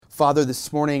Father,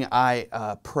 this morning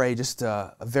I pray just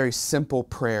a very simple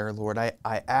prayer, Lord. I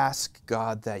ask,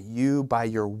 God, that you, by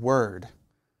your word,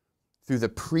 through the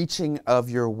preaching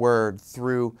of your word,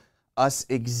 through us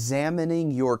examining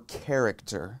your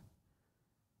character,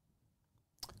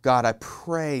 God, I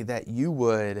pray that you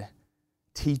would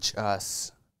teach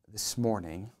us this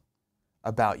morning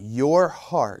about your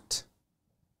heart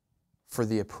for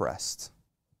the oppressed.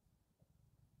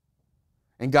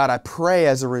 And God, I pray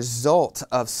as a result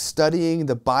of studying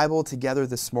the Bible together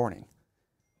this morning,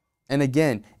 and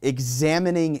again,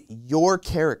 examining your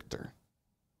character,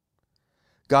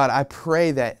 God, I pray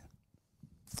that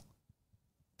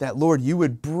Lord, you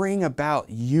would bring about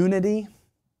unity,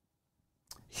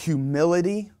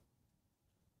 humility,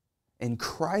 and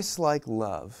Christ-like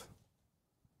love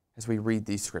as we read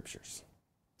these scriptures.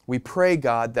 We pray,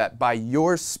 God, that by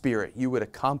your Spirit you would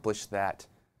accomplish that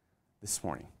this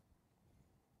morning.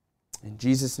 In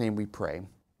Jesus' name we pray.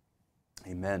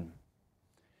 Amen.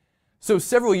 So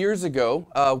several years ago,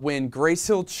 when Grace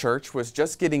Hill Church was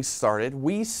just getting started,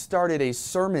 we started a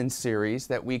sermon series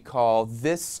that we call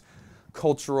This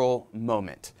Cultural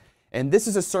Moment. And this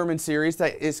is a sermon series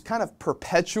that is kind of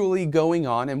perpetually going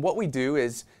on. And what we do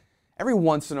is every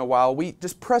once in a while, we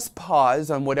just press pause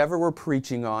on whatever we're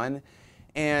preaching on.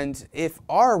 And if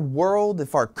our world,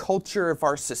 if our culture, if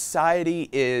our society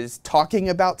is talking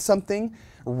about something,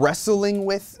 wrestling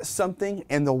with something,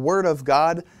 and the Word of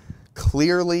God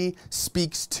clearly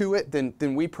speaks to it,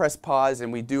 then we press pause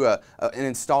and we do an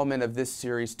installment of this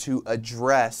series to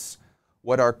address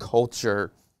what our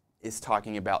culture is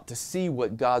talking about, to see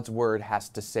what God's Word has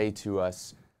to say to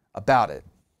us about it.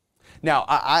 Now,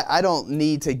 I don't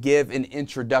need to give an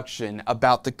introduction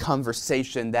about the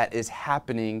conversation that is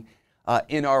happening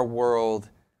in our world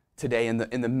today in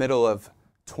the middle of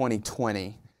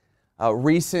 2020.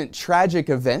 Recent tragic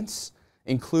events,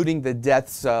 including the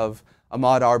deaths of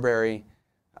Ahmaud Arbery,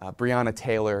 Breonna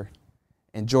Taylor,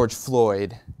 and George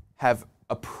Floyd, have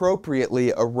appropriately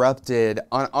erupted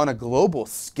on a global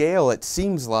scale, it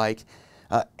seems like,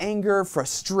 anger,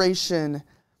 frustration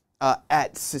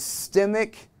at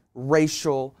systemic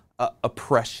racial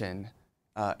oppression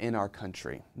in our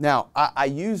country. Now, I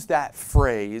use that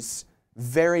phrase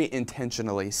very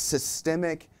intentionally,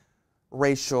 systemic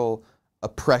racial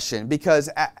oppression,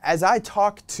 because as I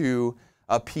talk to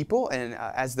people and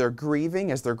as they're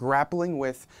grieving, as they're grappling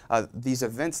with these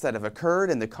events that have occurred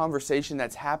and the conversation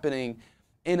that's happening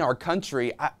in our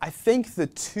country, I think the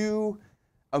two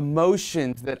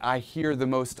emotions that I hear the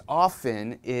most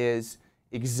often is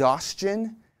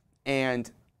exhaustion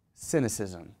and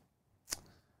cynicism.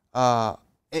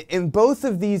 And both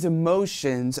of these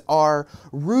emotions are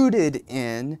rooted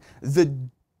in the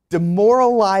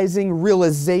demoralizing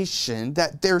realization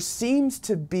that there seems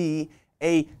to be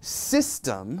a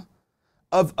system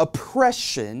of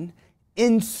oppression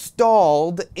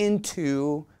installed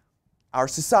into our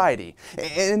society.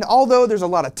 And although there's a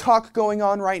lot of talk going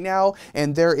on right now,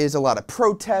 and there is a lot of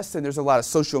protests, and there's a lot of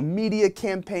social media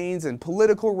campaigns and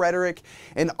political rhetoric,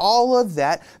 and all of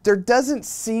that, there doesn't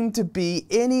seem to be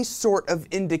any sort of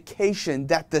indication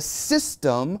that the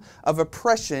system of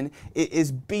oppression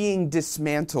is being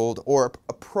dismantled or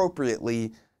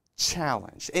appropriately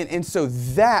challenged. And so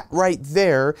that right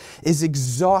there is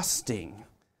exhausting.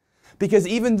 Because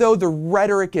even though the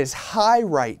rhetoric is high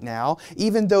right now,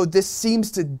 even though this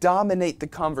seems to dominate the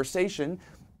conversation,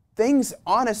 things,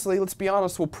 honestly, let's be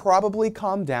honest, will probably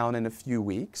calm down in a few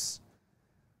weeks.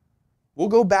 We'll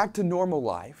go back to normal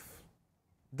life.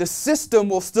 The system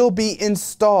will still be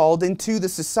installed into the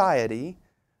society,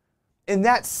 and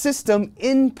that system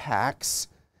impacts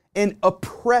and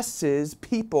oppresses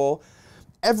people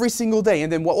every single day.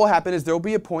 And then what will happen is there will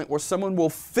be a point where someone will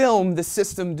film the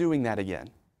system doing that again.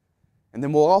 And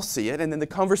then we'll all see it, and then the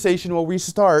conversation will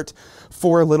restart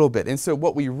for a little bit. And so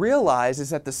what we realize is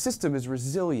that the system is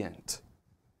resilient.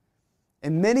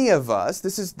 And many of us,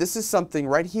 this is something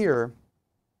right here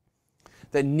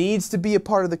that needs to be a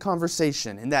part of the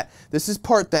conversation, and that this is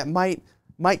part that might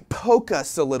poke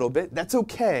us a little bit. That's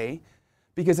okay,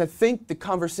 because I think the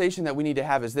conversation that we need to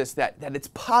have is this, that it's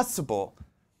possible,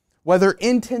 whether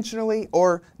intentionally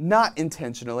or not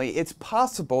intentionally, it's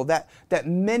possible that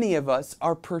many of us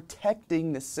are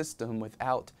protecting the system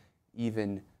without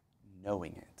even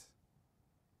knowing it.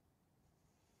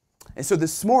 And so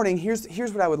this morning, here's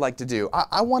what I would like to do.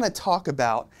 I want to talk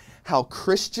about how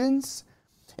Christians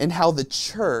and how the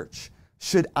church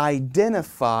should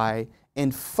identify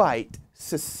and fight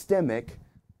systemic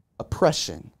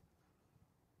oppression.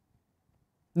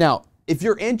 Now, if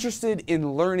you're interested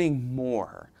in learning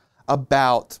more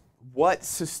about what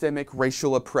systemic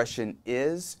racial oppression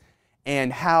is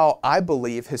and how I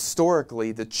believe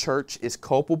historically the church is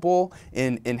culpable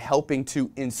in helping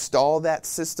to install that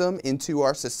system into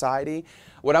our society,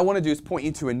 what I want to do is point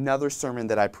you to another sermon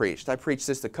that I preached. I preached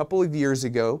this a couple of years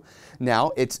ago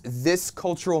now. It's This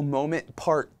Cultural Moment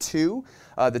Part 2.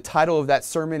 The title of that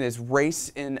sermon is Race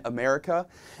in America,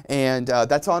 and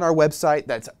that's on our website.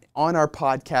 That's on our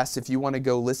podcast if you want to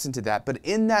go listen to that. But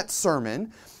in that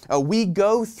sermon, we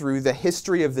go through the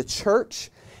history of the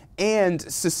church and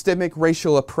systemic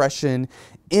racial oppression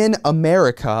in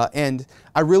America. And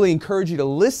I really encourage you to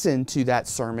listen to that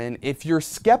sermon if you're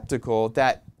skeptical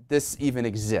that this even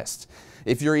exists.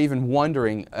 If you're even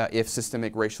wondering if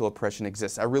systemic racial oppression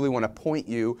exists, I really want to point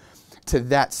you to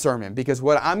that sermon, because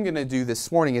what I'm going to do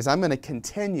this morning is I'm going to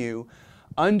continue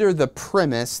under the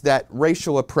premise that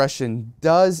racial oppression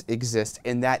does exist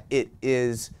and that it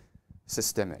is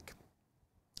systemic,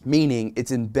 meaning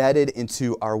it's embedded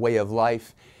into our way of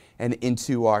life and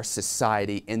into our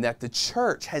society, and that the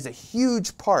church has a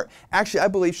huge part, actually I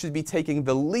believe should be taking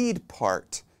the lead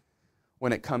part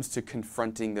when it comes to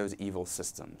confronting those evil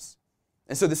systems.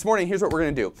 And so this morning, here's what we're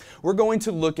going to do. We're going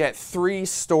to look at 3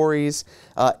 stories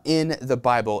in the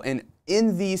Bible. And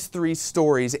in these 3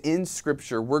 stories in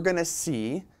Scripture, we're going to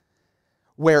see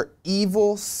where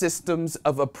evil systems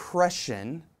of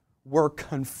oppression were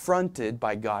confronted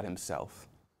by God Himself.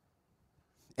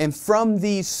 And from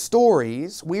these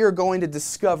stories, we are going to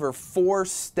discover 4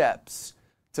 steps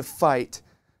to fight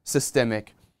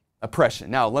systemic oppression.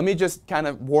 Now, let me just kind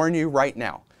of warn you right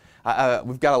now.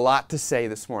 We've got a lot to say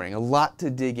this morning, a lot to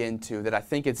dig into that I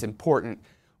think it's important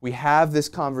we have this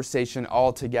conversation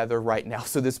all together right now.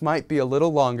 So this might be a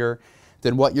little longer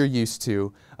than what you're used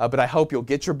to, but I hope you'll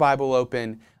get your Bible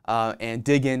open and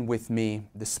dig in with me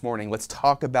this morning. Let's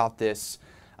talk about this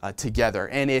together.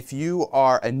 And if you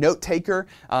are a note taker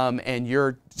and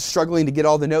you're struggling to get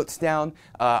all the notes down,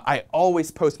 I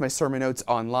always post my sermon notes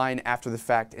online after the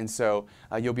fact, and so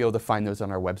you'll be able to find those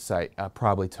on our website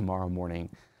probably tomorrow morning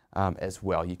as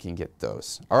well. You can get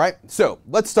those. All right, so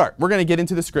let's start. We're going to get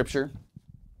into the Scripture.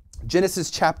 Genesis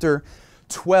chapter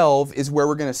 12 is where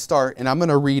we're going to start, and I'm going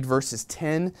to read verses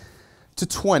 10 to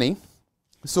 20.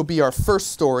 This will be our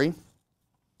first story.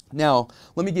 Now,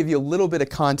 let me give you a little bit of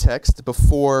context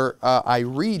before I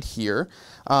read here.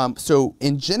 So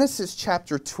in Genesis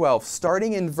chapter 12,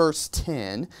 starting in verse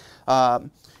 10,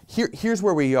 here's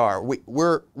where we are.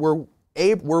 We're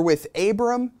with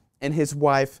Abram and his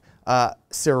wife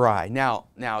Sarai. Now,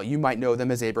 you might know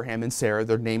them as Abraham and Sarah.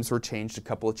 Their names were changed a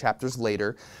couple of chapters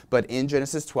later. But in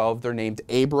Genesis 12, they're named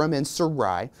Abram and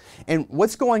Sarai. And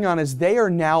what's going on is they are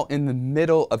now in the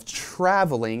middle of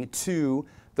traveling to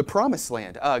the promised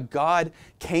land. God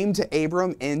came to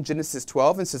Abram in Genesis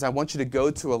 12 and says, I want you to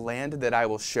go to a land that I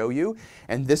will show you,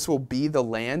 and this will be the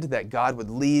land that God would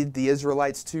lead the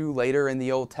Israelites to later in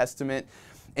the Old Testament.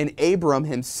 And Abram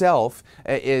himself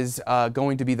is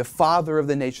going to be the father of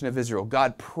the nation of Israel.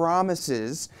 God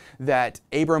promises that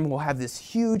Abram will have this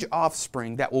huge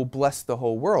offspring that will bless the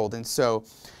whole world. And so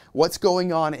what's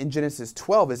going on in Genesis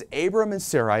 12 is Abram and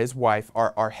Sarai, his wife,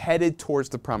 are headed towards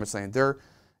the promised land. They're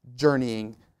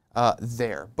journeying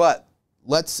there. But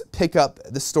let's pick up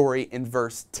the story in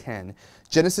verse 10.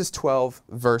 Genesis 12,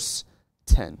 verse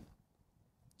 10.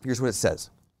 Here's what it says.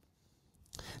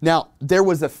 Now, there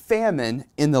was a famine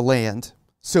in the land,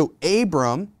 so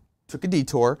Abram took a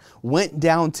detour, went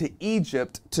down to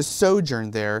Egypt to sojourn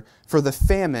there, for the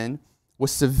famine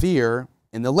was severe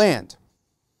in the land.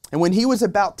 And when he was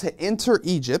about to enter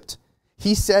Egypt,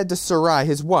 he said to Sarai,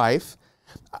 his wife,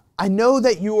 I know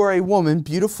that you are a woman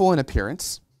beautiful in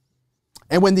appearance,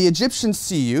 and when the Egyptians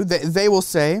see you, they will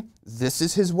say, this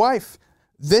is his wife.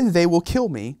 Then they will kill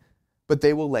me, but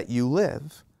they will let you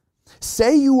live.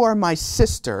 Say you are my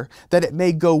sister, that it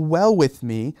may go well with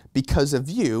me because of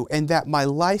you, and that my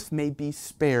life may be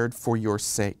spared for your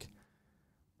sake.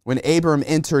 When Abram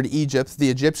entered Egypt, the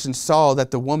Egyptians saw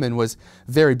that the woman was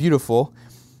very beautiful.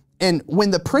 And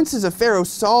when the princes of Pharaoh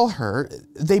saw her,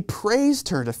 they praised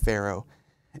her to Pharaoh.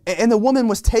 And the woman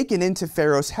was taken into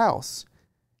Pharaoh's house.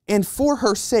 And for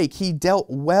her sake he dealt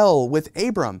well with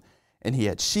Abram. And he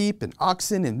had sheep and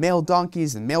oxen and male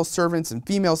donkeys and male servants and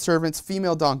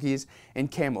female donkeys and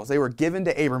camels. They were given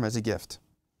to Abram as a gift.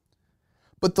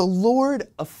 But the Lord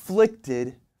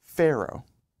afflicted Pharaoh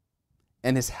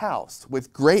and his house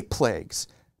with great plagues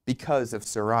because of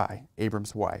Sarai,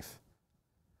 Abram's wife.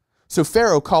 So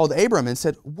Pharaoh called Abram and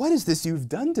said, what is this you've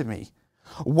done to me?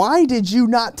 Why did you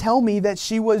not tell me that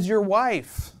she was your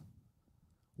wife?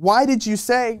 Why did you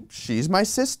say, she's my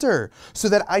sister, so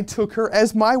that I took her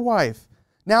as my wife?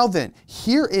 Now then,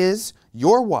 here is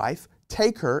your wife,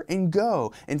 take her and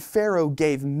go. And Pharaoh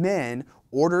gave men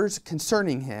orders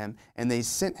concerning him, and they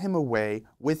sent him away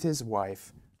with his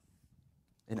wife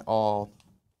and all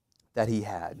that he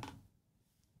had.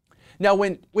 Now,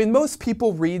 when most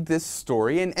people read this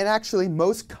story, and actually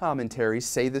most commentaries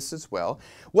say this as well,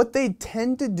 what they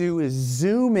tend to do is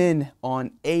zoom in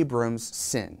on Abram's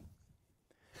sin.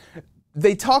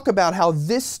 They talk about how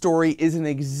this story is an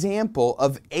example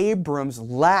of Abram's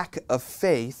lack of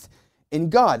faith in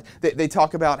God. They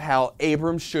talk about how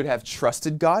Abram should have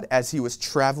trusted God as he was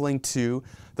traveling to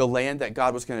the land that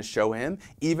God was going to show him,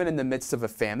 even in the midst of a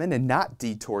famine, and not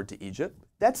detoured to Egypt.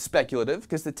 That's speculative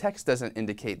because the text doesn't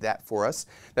indicate that for us,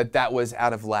 that was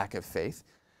out of lack of faith.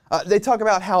 They talk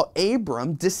about how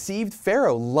Abram deceived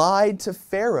Pharaoh, lied to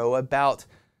Pharaoh about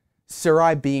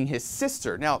Sarai being his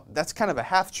sister. Now, that's kind of a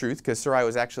half-truth because Sarai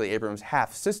was actually Abram's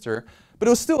half-sister, but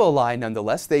it was still a lie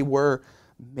nonetheless. They were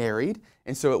married,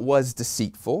 and so it was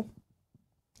deceitful.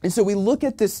 And so we look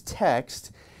at this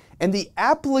text, and the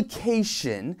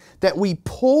application that we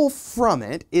pull from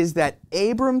it is that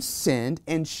Abram sinned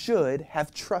and should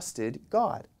have trusted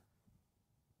God.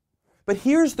 But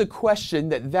here's the question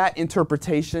that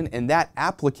interpretation and that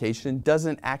application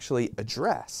doesn't actually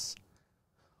address.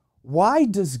 Why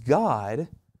does God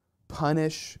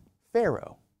punish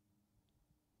Pharaoh?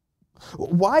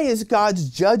 Why is God's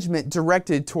judgment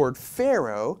directed toward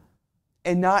Pharaoh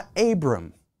and not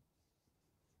Abram?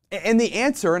 And the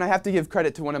answer, and I have to give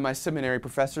credit to one of my seminary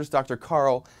professors, Dr.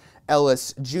 Carl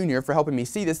Ellis Jr., for helping me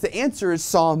see this, the answer is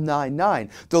Psalm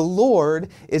 9:9. The Lord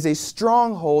is a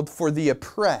stronghold for the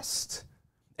oppressed,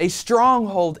 a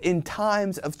stronghold in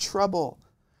times of trouble.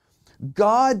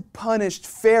 God punished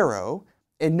Pharaoh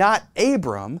and not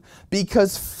Abram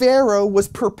because Pharaoh was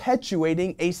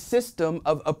perpetuating a system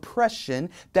of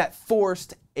oppression that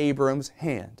forced Abram's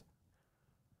hand.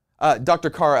 Dr.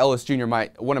 Carl Ellis Jr.,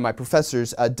 one of my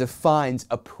professors, defines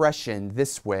oppression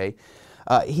this way.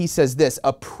 He says this: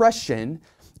 oppression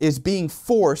is being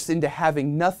forced into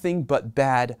having nothing but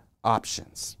bad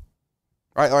options.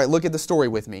 All right, look at the story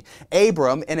with me.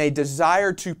 Abram, in a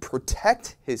desire to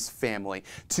protect his family,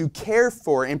 to care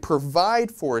for and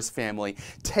provide for his family,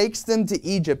 takes them to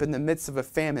Egypt in the midst of a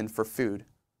famine for food.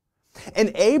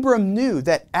 And Abram knew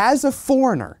that as a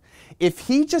foreigner, if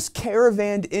he just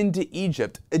caravanned into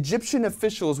Egypt, Egyptian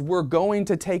officials were going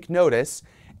to take notice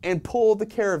and pull the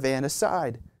caravan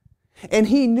aside. And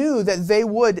he knew that they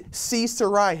would see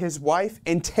Sarai, his wife,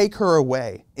 and take her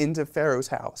away into Pharaoh's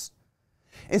house.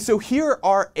 And so here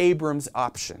are Abram's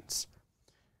options.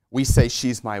 We say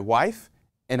she's my wife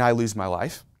and I lose my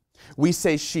life. We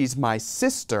say she's my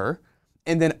sister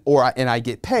and I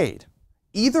get paid.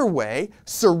 Either way,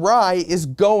 Sarai is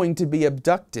going to be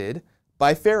abducted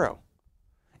by Pharaoh.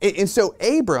 And so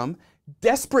Abram,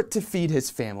 desperate to feed his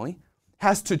family,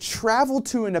 has to travel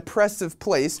to an oppressive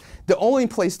place, the only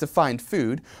place to find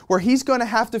food, where he's going to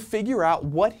have to figure out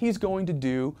what he's going to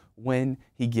do when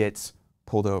he gets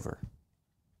pulled over.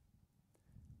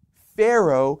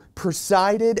 Pharaoh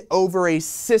presided over a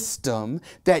system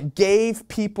that gave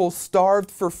people starved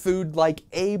for food like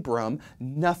Abram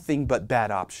nothing but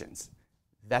bad options.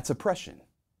 That's oppression.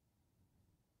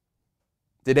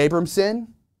 Did Abram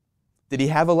sin? Did he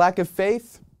have a lack of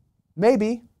faith?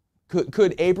 Maybe.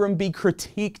 Could Abram be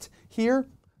critiqued here?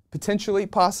 Potentially,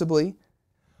 possibly.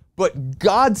 But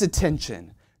God's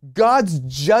attention, God's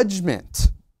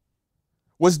judgment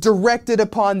was directed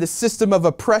upon the system of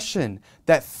oppression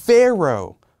that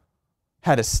Pharaoh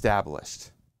had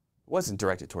established. It wasn't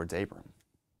directed towards Abram.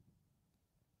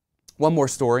 One more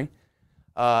story.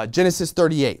 Genesis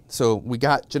 38. So we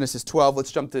got Genesis 12.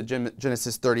 Let's jump to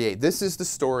Genesis 38. This is the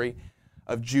story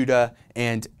of Judah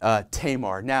and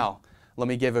Tamar. Now, let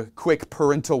me give a quick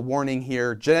parental warning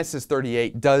here. Genesis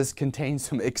 38 does contain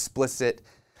some explicit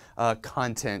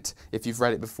content. If you've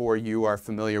read it before, you are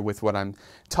familiar with what I'm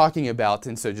talking about,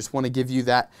 and so just want to give you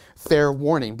that fair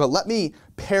warning. But let me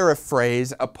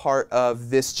paraphrase a part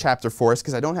of this chapter for us,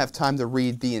 because I don't have time to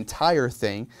read the entire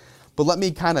thing. But let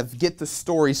me kind of get the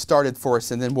story started for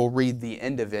us, and then we'll read the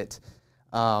end of it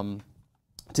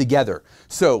together.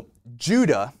 So,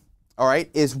 Judah, all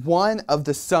right, is one of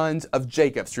the sons of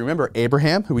Jacob. So remember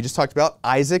Abraham, who we just talked about.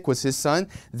 Isaac was his son.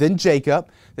 Then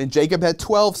Jacob. Then Jacob had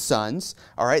 12 sons.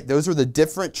 All right, those were the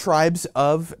different tribes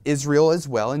of Israel as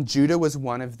well. And Judah was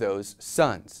one of those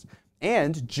sons.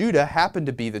 And Judah happened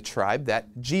to be the tribe that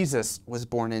Jesus was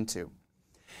born into.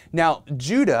 Now,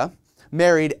 Judah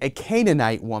married a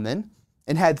Canaanite woman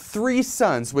and had 3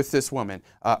 sons with this woman,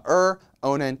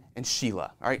 Onan, and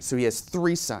Shelah. All right, so he has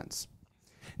 3 sons.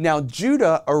 Now,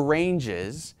 Judah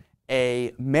arranges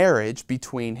a marriage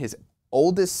between his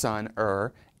oldest son,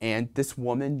 and this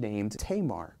woman named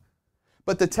Tamar.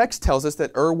 But the text tells us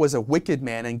that was a wicked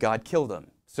man and God killed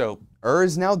him. So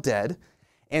is now dead.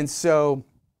 And so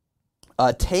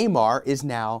Tamar is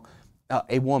now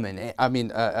a woman,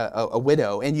 a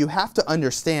widow. And you have to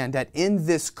understand that in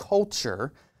this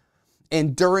culture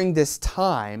and during this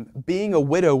time, being a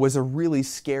widow was a really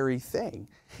scary thing.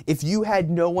 If you had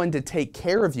no one to take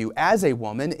care of you as a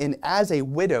woman and as a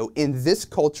widow in this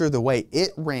culture, the way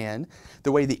it ran,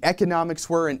 the way the economics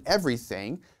were and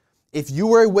everything, if you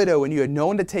were a widow and you had no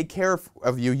one to take care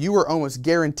of you, you were almost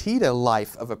guaranteed a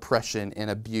life of oppression and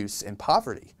abuse and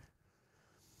poverty.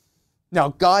 Now,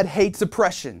 God hates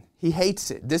oppression. He hates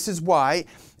it. This is why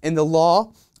in the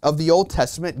law of the Old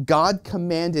Testament, God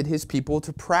commanded his people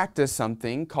to practice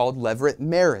something called levirate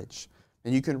marriage.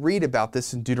 And you can read about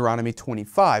this in Deuteronomy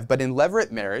 25. But in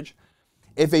levirate marriage,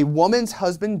 if a woman's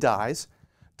husband dies,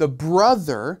 the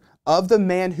brother of the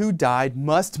man who died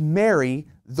must marry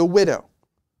the widow.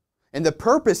 And the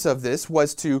purpose of this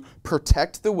was to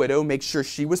protect the widow, make sure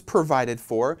she was provided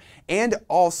for, and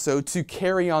also to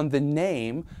carry on the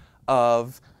name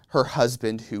of her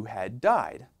husband who had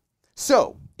died.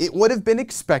 So, it would have been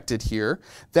expected here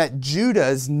that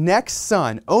Judah's next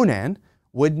son, Onan,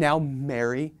 would now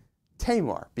marry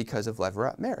Tamar because of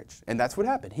levirate marriage. And that's what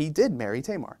happened. He did marry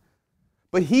Tamar.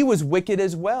 But he was wicked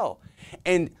as well.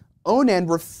 And Onan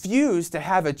refused to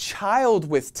have a child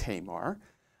with Tamar,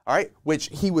 all right, which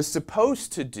he was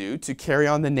supposed to do to carry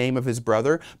on the name of his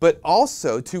brother, but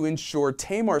also to ensure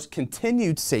Tamar's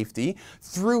continued safety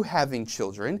through having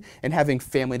children and having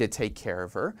family to take care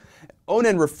of her.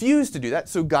 Onan refused to do that,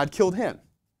 so God killed him.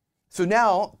 So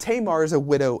now Tamar is a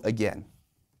widow again.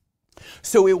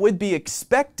 So it would be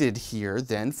expected here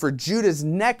then for Judah's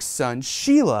next son,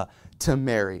 Shelah, to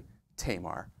marry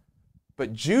Tamar.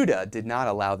 But Judah did not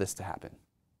allow this to happen.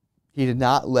 He did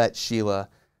not let Shelah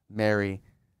marry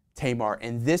Tamar,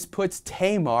 and this puts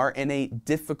Tamar in a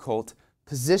difficult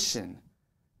position.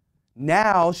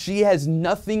 Now she has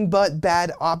nothing but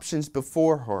bad options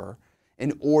before her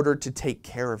in order to take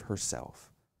care of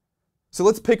herself. So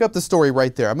let's pick up the story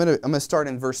right there. I'm going to start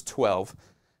in verse 12.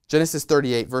 Genesis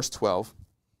 38, verse 12.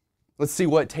 Let's see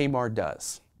what Tamar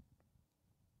does.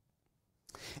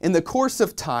 In the course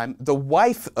of time, the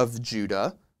wife of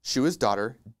Judah, Shua's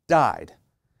daughter, died.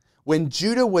 When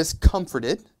Judah was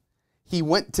comforted, he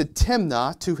went to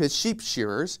Timnah to his sheep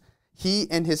shearers, he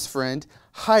and his friend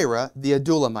Hira the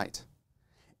Adullamite.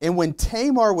 And when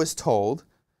Tamar was told,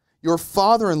 "Your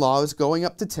father-in-law is going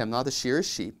up to Timnah to shear his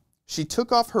sheep," she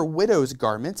took off her widow's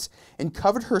garments and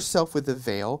covered herself with a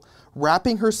veil,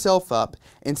 wrapping herself up,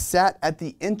 and sat at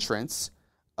the entrance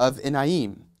of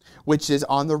Enaim, which is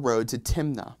on the road to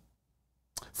Timnah.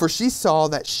 For she saw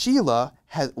that Shelah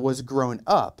was grown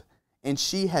up, and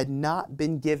she had not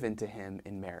been given to him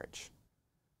in marriage.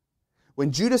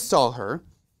 When Judah saw her,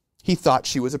 he thought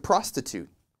she was a prostitute,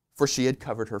 for she had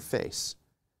covered her face.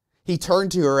 He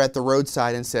turned to her at the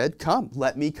roadside and said, "Come,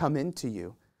 let me come in to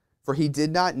you," for he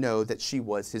did not know that she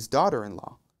was his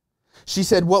daughter-in-law. She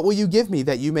said, "What will you give me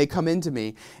that you may come in to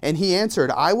me?" And he answered,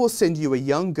 "I will send you a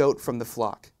young goat from the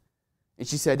flock." And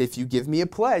she said, "If you give me a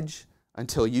pledge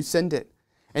until you send it."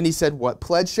 And he said, "What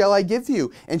pledge shall I give you?"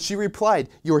 And she replied,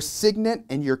 "Your signet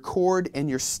and your cord and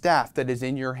your staff that is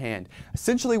in your hand."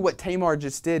 Essentially what Tamar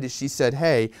just did is she said,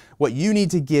 "Hey, what you need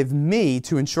to give me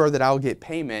to ensure that I'll get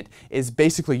payment is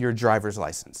basically your driver's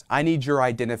license. I need your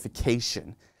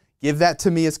identification. Give that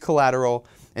to me as collateral,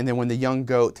 and then when the young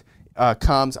goat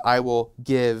comes, I will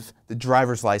give the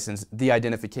driver's license, the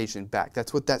identification back."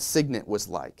 That's what that signet was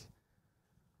like.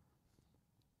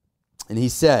 And he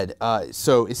said,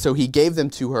 so he gave them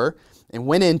to her and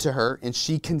went in to her, and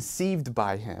she conceived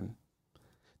by him.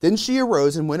 Then she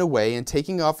arose and went away, and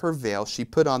taking off her veil, she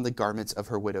put on the garments of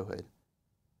her widowhood.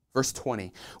 Verse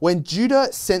 20, when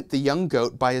Judah sent the young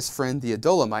goat by his friend the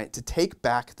Adullamite to take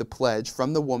back the pledge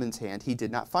from the woman's hand, he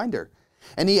did not find her.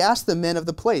 And he asked the men of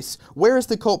the place, "Where is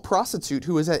the cult prostitute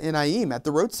who is at Enaim at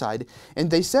the roadside?" And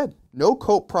they said, "No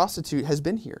cult prostitute has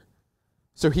been here."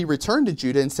 So he returned to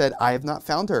Judah and said, "I have not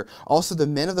found her." Also the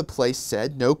men of the place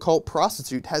said, "No cult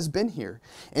prostitute has been here."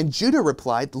 And Judah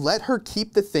replied, "Let her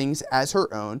keep the things as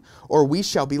her own, or we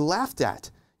shall be laughed at.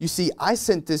 You see, I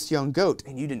sent this young goat,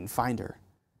 and you didn't find her."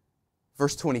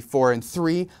 Verse 24, and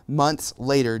 3 months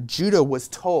later, Judah was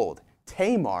told,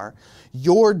 "Tamar,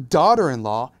 your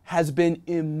daughter-in-law has been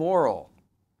immoral.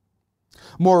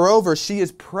 Moreover, she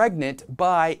is pregnant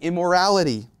by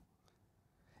immorality."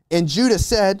 And Judah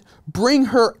said, "Bring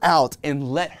her out and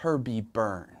let her be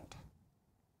burned."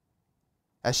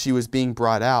 As she was being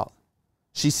brought out,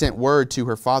 she sent word to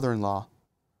her father-in-law,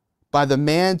 "By the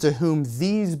man to whom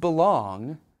these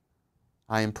belong,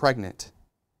 I am pregnant."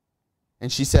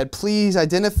 And she said, please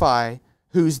identify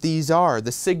whose these are,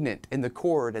 the signet and the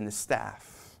cord and the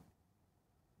staff.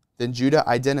 Then Judah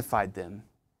identified them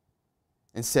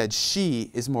and said, she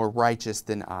is more righteous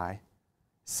than I,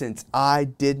 since I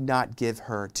did not give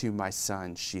her to my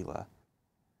son Shelah,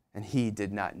 and he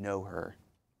did not know her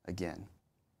again.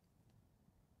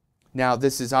 Now,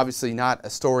 this is obviously not a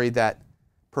story that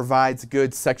provides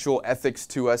good sexual ethics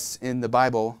to us in the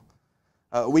Bible.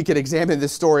 We could examine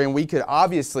this story and we could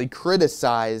obviously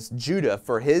criticize Judah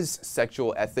for his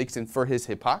sexual ethics and for his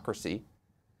hypocrisy.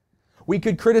 We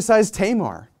could criticize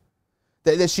Tamar,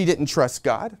 that she didn't trust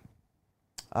God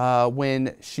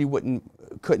when she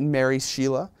couldn't marry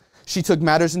Shelah. She took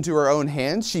matters into her own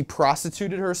hands. She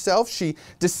prostituted herself. She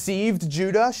deceived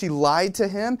Judah. She lied to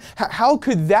him. How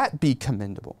could that be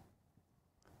commendable?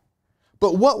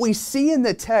 But what we see in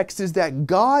the text is that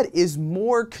God is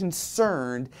more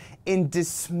concerned in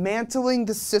dismantling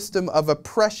the system of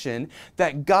oppression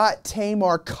that got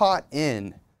Tamar caught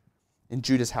in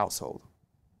Judah's household.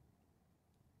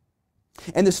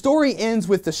 And the story ends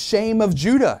with the shame of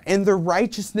Judah and the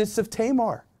righteousness of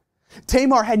Tamar.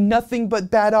 Tamar had nothing but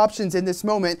bad options in this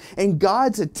moment, and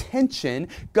God's attention,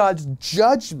 God's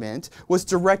judgment was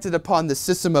directed upon the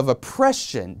system of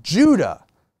oppression, Judah,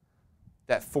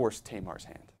 that forced Tamar's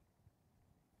hand.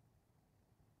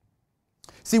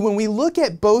 See, when we look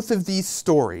at both of these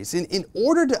stories, in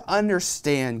order to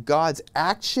understand God's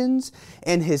actions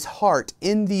and His heart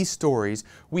in these stories,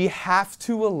 we have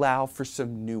to allow for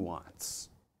some nuance.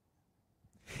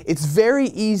 It's very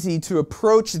easy to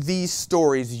approach these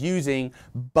stories using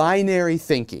binary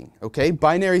thinking, okay?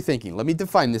 Binary thinking. Let me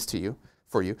define this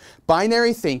for you.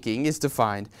 Binary thinking is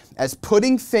defined as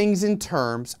putting things in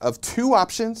terms of two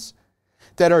options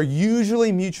that are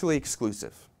usually mutually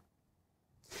exclusive.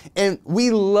 And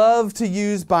we love to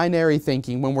use binary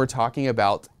thinking when we're talking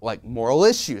about like moral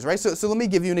issues, right? So let me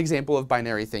give you an example of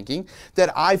binary thinking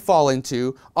that I fall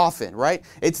into often, right?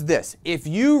 It's this: if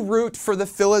you root for the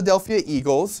Philadelphia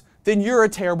Eagles, then you're a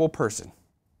terrible person.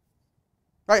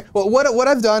 Right? Well, what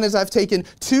I've done is I've taken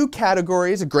two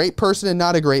categories, a great person and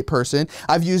not a great person.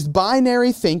 I've used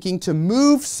binary thinking to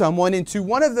move someone into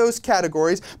one of those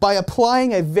categories by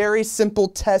applying a very simple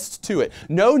test to it.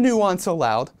 No nuance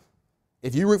allowed.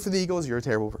 If you root for the Eagles, you're a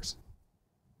terrible person.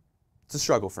 It's a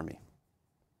struggle for me.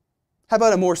 How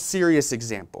about a more serious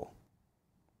example?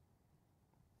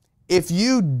 If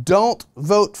you don't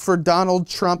vote for Donald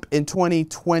Trump in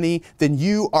 2020, then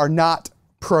you are not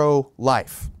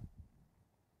pro-life.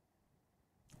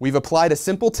 We've applied a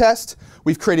simple test.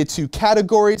 We've created two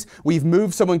categories. We've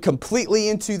moved someone completely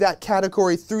into that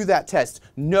category through that test.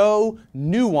 No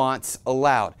nuance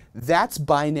allowed. That's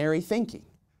binary thinking.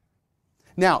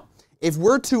 Now, if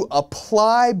we're to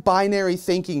apply binary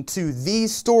thinking to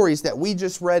these stories that we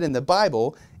just read in the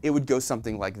Bible, it would go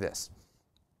something like this.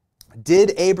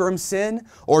 Did Abram sin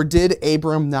or did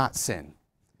Abram not sin?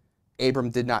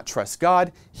 Abram did not trust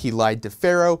God. He lied to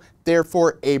Pharaoh.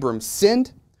 Therefore, Abram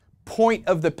sinned. Point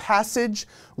of the passage,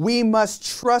 we must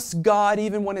trust God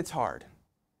even when it's hard.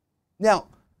 Now,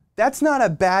 that's not a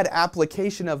bad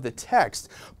application of the text,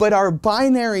 but our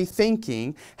binary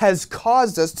thinking has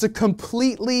caused us to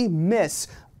completely miss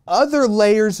other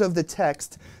layers of the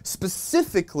text,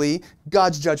 specifically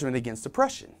God's judgment against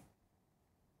oppression.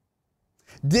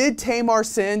 Did Tamar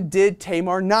sin? Did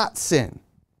Tamar not sin?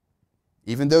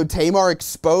 Even though Tamar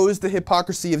exposed the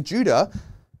hypocrisy of Judah,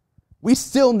 we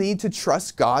still need to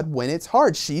trust God when it's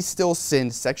hard. She still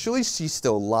sinned sexually. She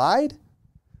still lied.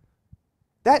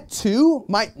 That too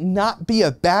might not be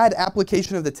a bad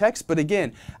application of the text, but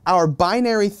again, our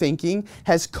binary thinking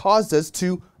has caused us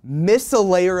to miss a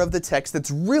layer of the text that's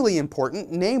really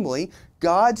important, namely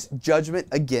God's judgment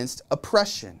against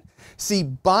oppression. See,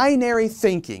 binary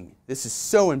thinking, this is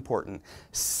so important,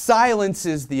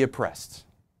 silences the oppressed.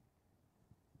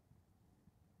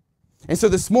 And so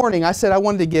this morning I said I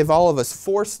wanted to give all of us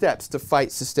 4 steps to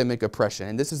fight systemic oppression,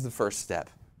 and this is the first step.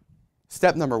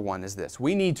 Step number 1 is this: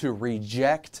 we need to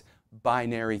reject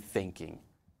binary thinking.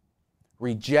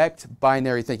 Reject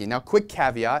binary thinking. Now, quick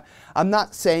caveat, I'm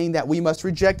not saying that we must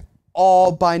reject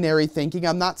all binary thinking.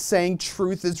 I'm not saying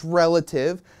truth is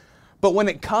relative. But when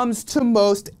it comes to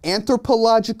most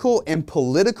anthropological and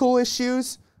political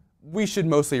issues, we should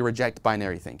mostly reject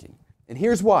binary thinking. And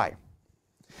here's why.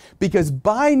 Because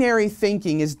binary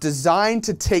thinking is designed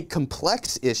to take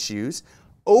complex issues,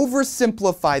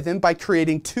 oversimplify them by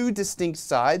creating 2 distinct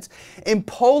sides, and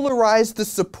polarize the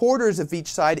supporters of each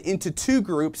side into 2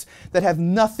 groups that have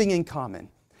nothing in common.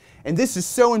 And this is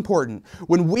so important.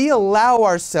 When we allow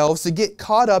ourselves to get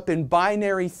caught up in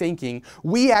binary thinking,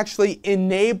 we actually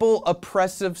enable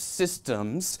oppressive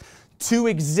systems to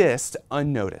exist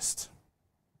unnoticed.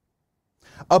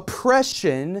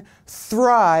 Oppression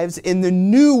thrives in the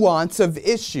nuance of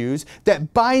issues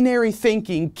that binary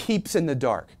thinking keeps in the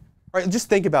dark. All right, just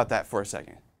think about that for a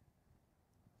second.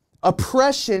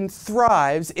 Oppression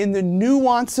thrives in the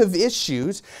nuance of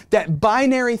issues that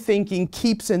binary thinking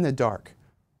keeps in the dark.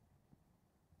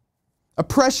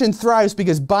 Oppression thrives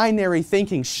because binary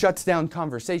thinking shuts down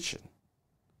conversation.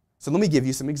 So let me give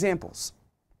you some examples.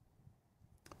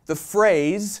 The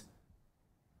phrase,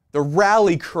 the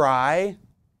rally cry,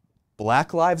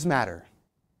 Black Lives Matter.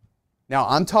 Now,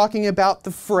 I'm talking about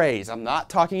the phrase. I'm not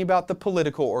talking about the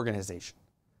political organization.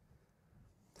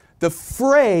 The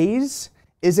phrase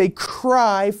is a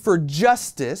cry for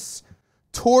justice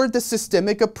toward the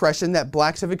systemic oppression that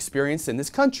blacks have experienced in this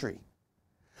country.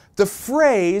 The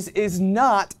phrase is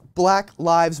not Black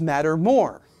Lives Matter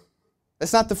more.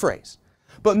 That's not the phrase.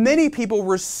 But many people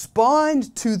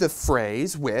respond to the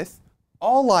phrase with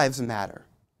all lives matter.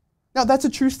 Now, that's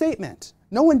a true statement.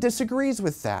 No one disagrees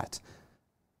with that.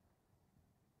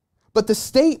 But the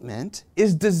statement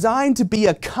is designed to be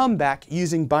a comeback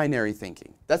using binary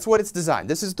thinking. That's what it's designed.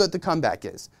 This is what the comeback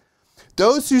is.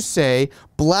 Those who say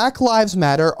Black Lives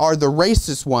Matter are the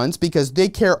racist ones because they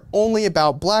care only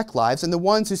about black lives, and the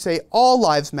ones who say all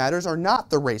lives matters are not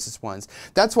the racist ones.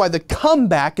 That's why the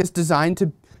comeback is designed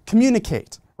to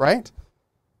communicate, right?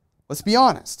 Let's be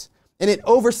honest. And it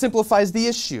oversimplifies the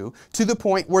issue to the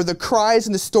point where the cries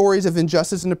and the stories of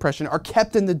injustice and oppression are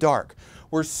kept in the dark.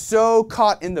 We're so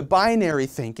caught in the binary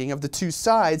thinking of the two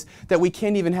sides that we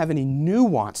can't even have any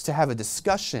nuance to have a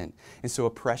discussion. And so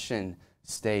oppression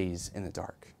stays in the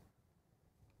dark.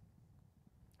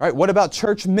 All right, what about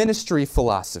church ministry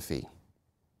philosophy?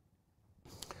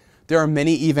 There are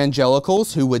many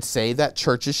evangelicals who would say that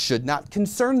churches should not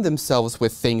concern themselves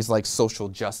with things like social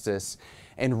justice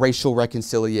and racial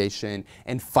reconciliation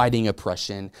and fighting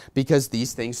oppression because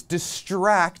these things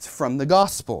distract from the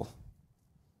gospel.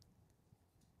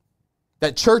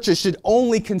 That churches should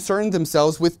only concern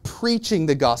themselves with preaching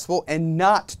the gospel and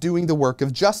not doing the work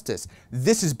of justice.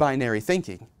 This is binary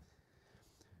thinking.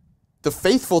 The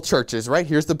faithful churches, right,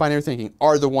 here's the binary thinking,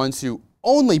 are the ones who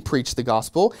only preach the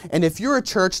gospel. And if you're a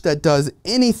church that does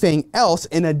anything else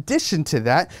in addition to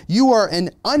that, you are an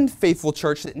unfaithful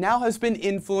church that now has been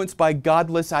influenced by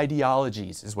godless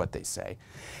ideologies, is what they say.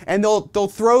 And they'll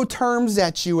throw terms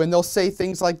at you and they'll say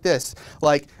things like this,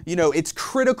 like, you know, it's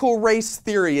critical race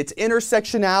theory, it's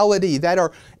intersectionality that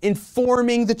are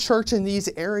informing the church in these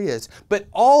areas. But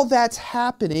all that's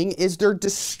happening is they're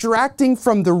distracting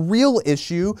from the real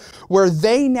issue where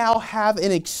they now have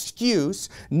an excuse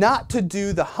not to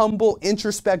do the humble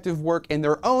introspective work in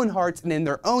their own hearts and in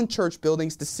their own church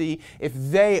buildings to see if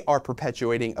they are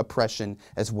perpetuating oppression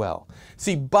as well.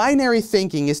 See, binary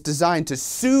thinking is designed to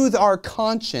soothe our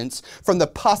conscience from the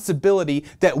possibility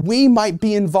that we might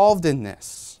be involved in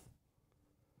this.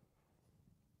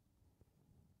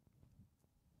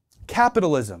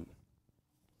 Capitalism.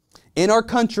 In our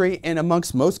country and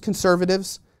amongst most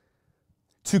conservatives,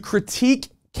 to critique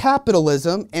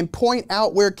capitalism and point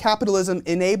out where capitalism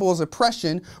enables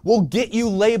oppression will get you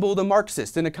labeled a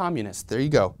Marxist and a communist. There you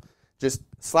go. Just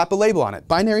slap a label on it.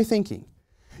 Binary thinking.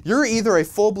 You're either a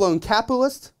full-blown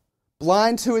capitalist,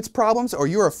 blind to its problems, or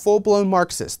you're a full-blown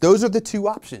Marxist. Those are the two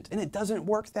options, and it doesn't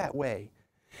work that way.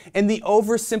 And the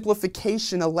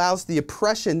oversimplification allows the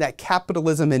oppression that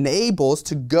capitalism enables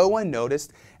to go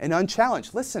unnoticed and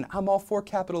unchallenged. Listen, I'm all for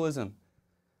capitalism.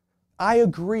 I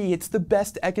agree, it's the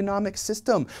best economic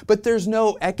system, but there's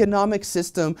no economic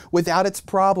system without its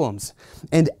problems.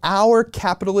 And our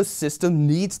capitalist system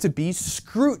needs to be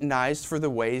scrutinized for the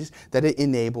ways that it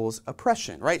enables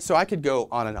oppression, right? So I could go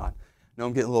on and on. I know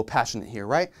I'm getting a little passionate here,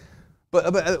 right?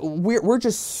 But we're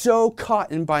just so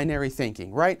caught in binary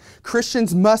thinking, right?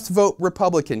 Christians must vote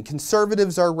Republican.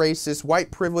 Conservatives are racist.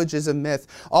 White privilege is a myth.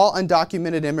 All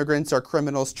undocumented immigrants are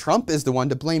criminals. Trump is the one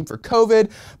to blame for COVID.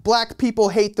 Black people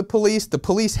hate the police. The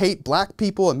police hate black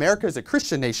people. America is a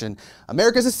Christian nation.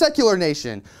 America is a secular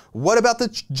nation. What about the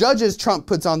judges Trump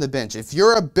puts on the bench? If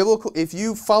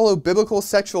you follow biblical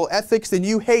sexual ethics, then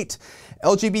you hate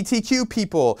LGBTQ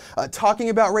people. Talking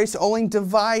about race only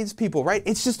divides people, right?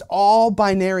 It's just all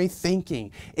binary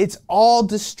thinking. It's all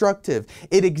destructive.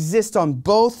 It exists on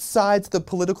both sides of the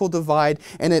political divide,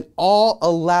 and it all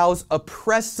allows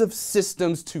oppressive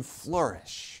systems to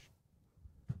flourish.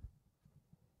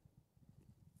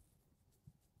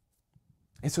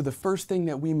 And so the first thing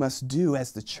that we must do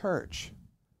as the church,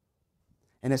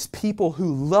 and as people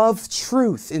who love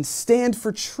truth and stand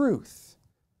for truth,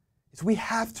 is we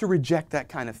have to reject that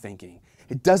kind of thinking.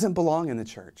 It doesn't belong in the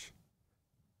church.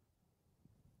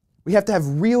 We have to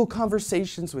have real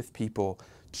conversations with people,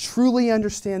 truly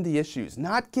understand the issues,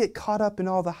 not get caught up in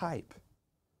all the hype.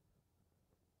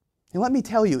 And let me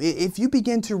tell you, if you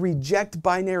begin to reject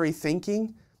binary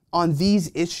thinking on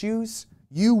these issues,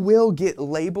 you will get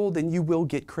labeled and you will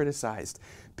get criticized.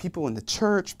 People in the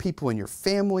church, people in your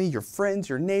family, your friends,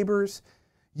 your neighbors,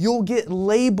 you'll get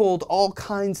labeled all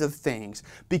kinds of things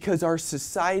because our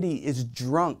society is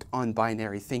drunk on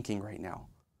binary thinking right now.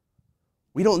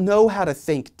 We don't know how to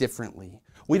think differently.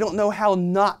 We don't know how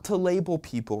not to label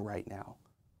people right now.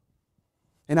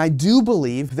 And I do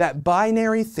believe that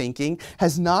binary thinking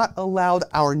has not allowed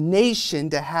our nation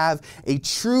to have a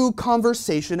true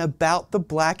conversation about the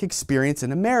black experience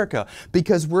in America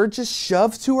because we're just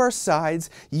shoved to our sides,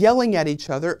 yelling at each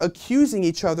other, accusing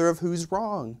each other of who's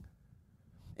wrong.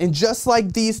 And just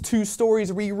like these two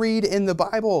stories we read in the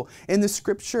Bible, in the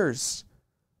scriptures,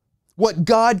 what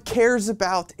God cares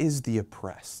about is the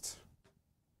oppressed.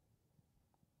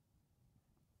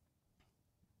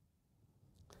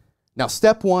 Now,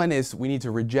 step one is we need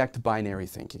to reject binary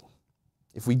thinking.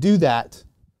 If we do that,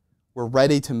 we're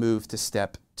ready to move to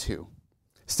step two.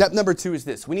 Step number two is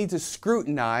this. We need to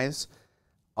scrutinize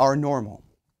our normal.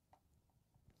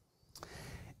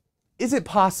 Is it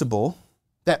possible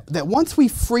that once we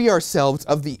free ourselves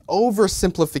of the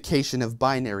oversimplification of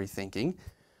binary thinking,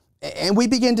 and we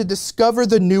begin to discover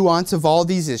the nuance of all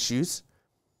these issues,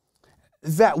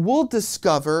 that we'll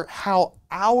discover how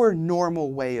our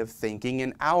normal way of thinking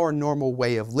and our normal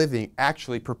way of living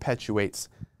actually perpetuates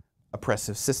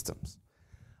oppressive systems?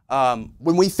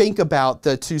 When we think about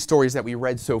the two stories that we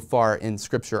read so far in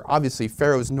Scripture, obviously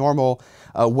Pharaoh's normal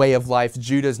way of life,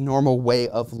 Judah's normal way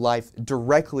of life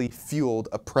directly fueled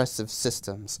oppressive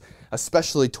systems,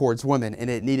 especially towards women, and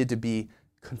it needed to be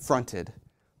confronted.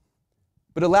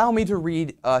 But allow me to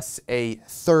read us a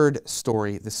third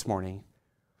story this morning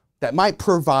that might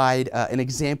provide an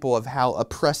example of how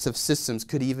oppressive systems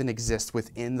could even exist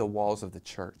within the walls of the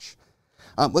church.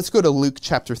 Let's go to Luke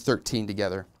chapter 13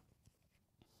 together.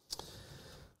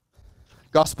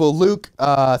 Gospel of Luke,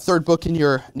 third book in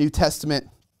your New Testament,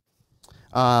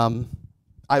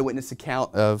 eyewitness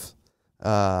account of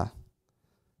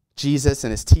Jesus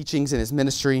and his teachings and his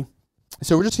ministry.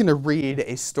 So we're just going to read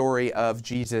a story of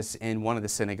Jesus in one of the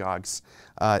synagogues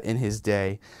in his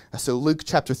day. So Luke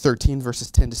chapter 13,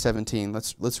 verses 10 to 17.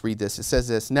 Let's read this. It says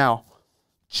this, "Now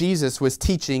Jesus was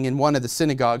teaching in one of the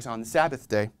synagogues on the Sabbath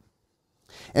day.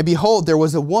 And behold, there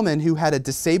was a woman who had a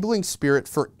disabling spirit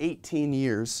for 18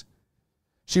 years.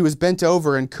 She was bent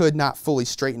over and could not fully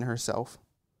straighten herself.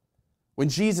 When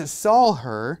Jesus saw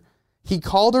her, he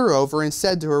called her over and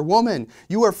said to her, 'Woman,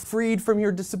 you are freed from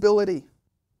your disability.'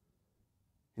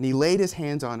 And he laid his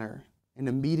hands on her, and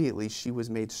immediately she was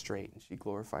made straight, and she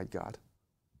glorified God.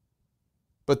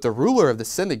 But the ruler of the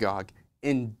synagogue,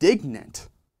 indignant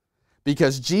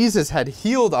because Jesus had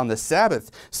healed on the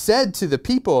Sabbath, said to the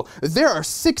people, 'There are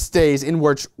 6 days in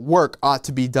which work ought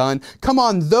to be done. Come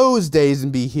on those days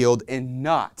and be healed, and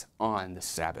not on the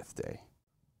Sabbath day.'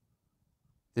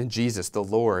 Then Jesus, the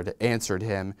Lord, answered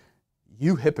him,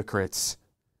 'You hypocrites!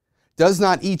 Does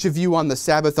not each of you on the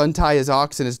Sabbath untie his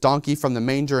ox and his donkey from the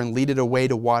manger and lead it away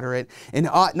to water it? And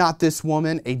ought not this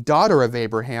woman, a daughter of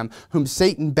Abraham, whom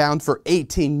Satan bound for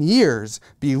 18 years,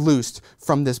 be loosed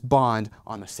from this bond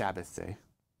on the Sabbath day?'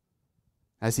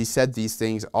 As he said these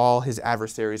things, all his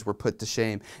adversaries were put to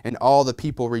shame, and all the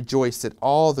people rejoiced at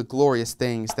all the glorious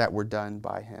things that were done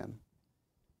by him."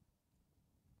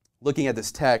 Looking at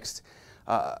this text,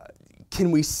 can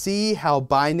we see how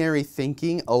binary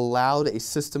thinking allowed a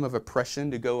system of oppression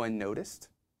to go unnoticed?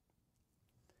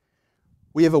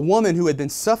 We have a woman who had been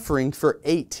suffering for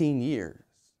 18 years.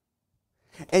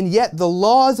 And yet the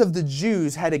laws of the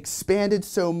Jews had expanded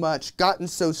so much, gotten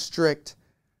so strict,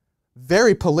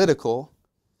 very political,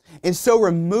 and so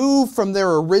removed from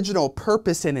their original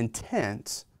purpose and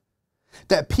intent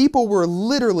that people were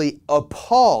literally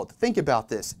appalled. Think about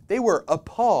this. They were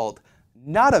appalled,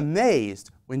 not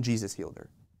amazed, when Jesus healed her.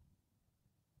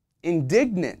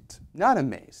 Indignant, not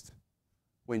amazed,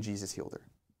 when Jesus healed her.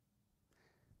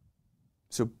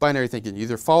 So binary thinking, you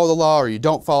either follow the law or you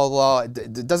don't follow the law.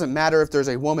 It doesn't matter if there's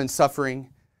a woman suffering.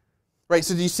 Right,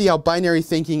 so do you see how binary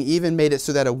thinking even made it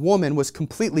so that a woman was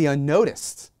completely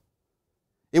unnoticed?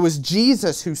 It was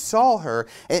Jesus who saw her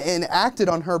and acted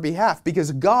on her behalf,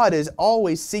 because God is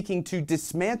always seeking to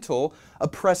dismantle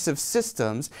oppressive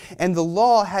systems, and the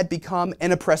law had become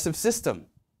an oppressive system.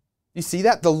 You see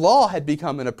that? The law had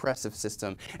become an oppressive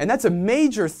system. And that's a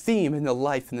major theme in the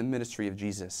life and the ministry of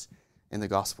Jesus in the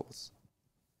Gospels.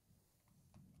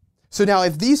 So now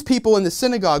if these people in the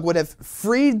synagogue would have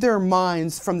freed their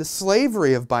minds from the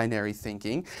slavery of binary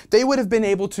thinking, they would have been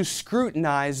able to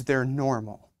scrutinize their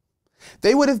normal.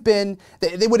 They would have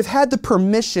had the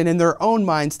permission in their own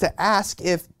minds to ask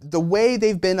if the way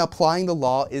they've been applying the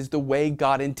law is the way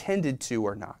God intended to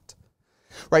or not.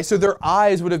 Right? So their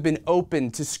eyes would have been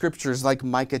open to scriptures like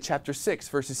Micah chapter 6,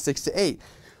 verses 6 to 8,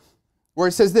 where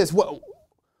it says this,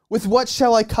 "With what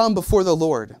shall I come before the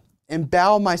Lord and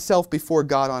bow myself before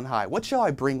God on high? What shall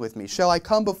I bring with me? Shall I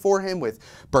come before him with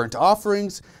burnt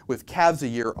offerings, with calves a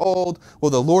year old? Will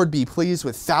the Lord be pleased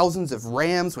with thousands of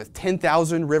rams, with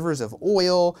 10,000 rivers of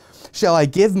oil? Shall I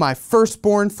give my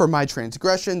firstborn for my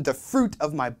transgression, the fruit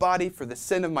of my body for the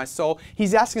sin of my soul?"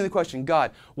 He's asking the question,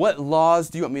 God, what laws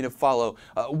do you want me to follow?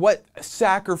 What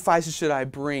sacrifices should I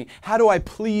bring? How do I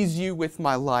please you with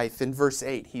my life? In verse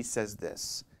 8, he says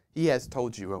this, "He has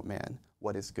told you, O man,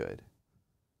 what is good.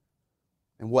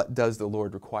 And what does the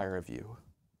Lord require of you?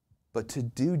 But to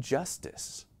do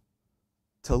justice,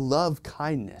 to love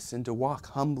kindness, and to walk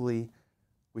humbly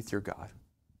with your God."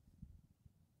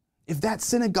 If that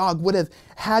synagogue would have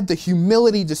had the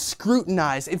humility to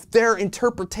scrutinize if their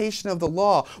interpretation of the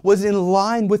law was in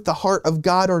line with the heart of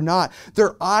God or not,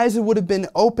 their eyes would have been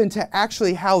open to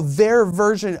actually how their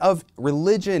version of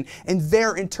religion and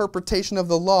their interpretation of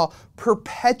the law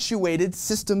perpetuated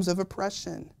systems of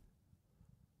oppression.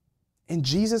 And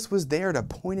Jesus was there to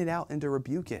point it out and to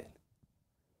rebuke it.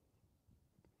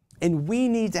 And we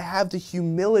need to have the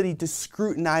humility to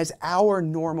scrutinize our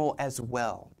normal as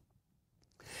well.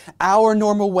 Our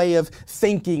normal way of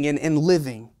thinking and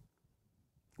living.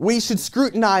 We should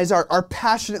scrutinize our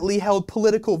passionately held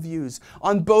political views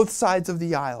on both sides of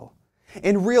the aisle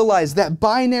and realize that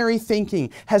binary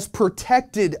thinking has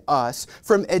protected us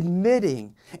from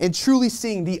admitting and truly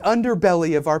seeing the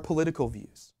underbelly of our political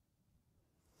views.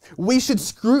 We should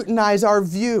scrutinize our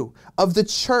view of the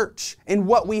church and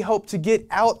what we hope to get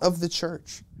out of the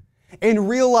church, and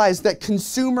realize that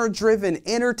consumer-driven,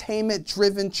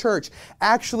 entertainment-driven church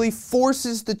actually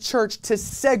forces the church to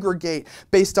segregate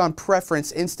based on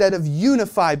preference instead of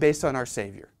unify based on our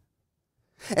Savior.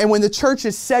 And when the church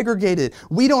is segregated,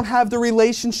 we don't have the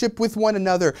relationship with one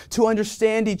another to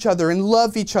understand each other and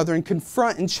love each other and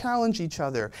confront and challenge each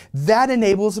other. That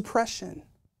enables oppression.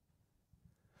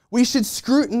 We should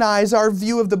scrutinize our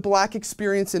view of the black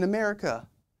experience in America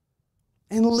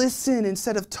and listen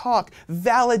instead of talk,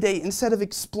 validate instead of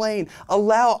explain,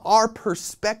 allow our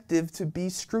perspective to be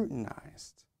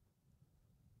scrutinized.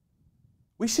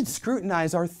 We should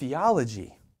scrutinize our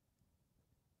theology.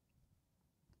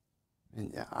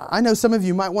 And I know some of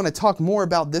you might want to talk more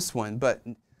about this one, but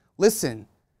listen,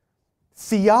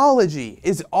 theology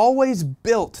is always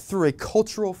built through a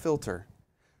cultural filter.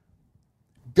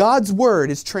 God's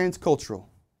word is transcultural.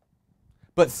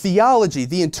 But theology,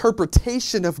 the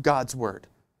interpretation of God's word,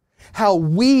 how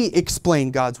we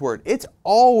explain God's word, it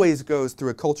always goes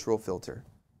through a cultural filter.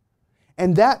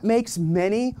 And that makes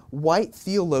many white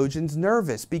theologians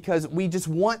nervous because we just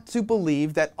want to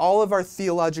believe that all of our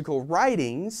theological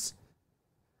writings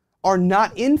are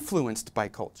not influenced by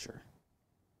culture.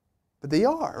 But they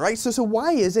are, right? So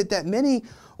why is it that many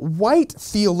white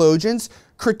theologians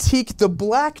critique the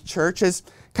black church as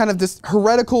kind of this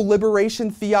heretical liberation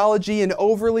theology and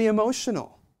overly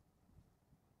emotional?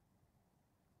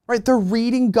 Right? They're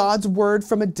reading God's word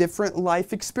from a different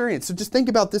life experience. So just think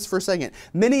about this for a second.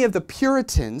 Many of the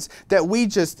Puritans that we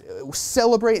just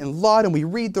celebrate and laud and we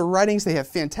read their writings, they have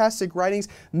fantastic writings.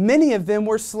 Many of them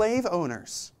were slave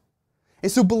owners.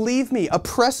 And so believe me,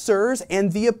 oppressors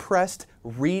and the oppressed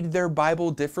read their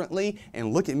Bible differently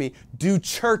and look at me, do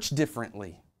church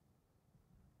differently.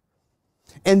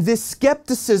 And this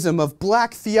skepticism of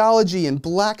black theology and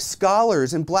black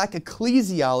scholars and black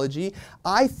ecclesiology,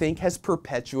 I think, has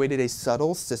perpetuated a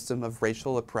subtle system of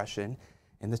racial oppression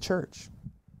in the church.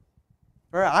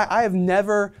 I've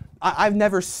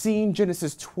never seen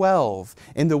Genesis 12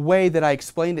 in the way that I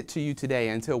explained it to you today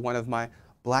until one of my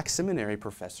black seminary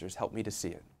professors helped me to see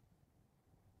it.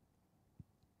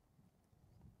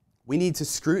 We need to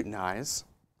scrutinize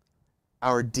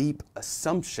our deep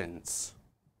assumptions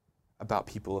about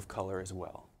people of color as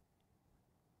well.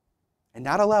 And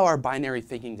not allow our binary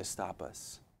thinking to stop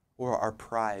us or our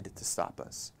pride to stop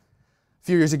us. A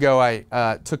few years ago,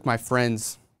 I took my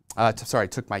kids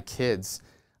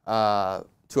to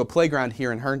a playground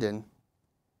here in Herndon.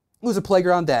 It was a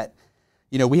playground that,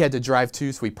 we had to drive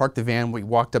to, so we parked the van, we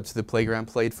walked up to the playground,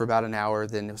 played for about an hour,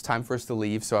 then it was time for us to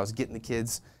leave, so I was getting the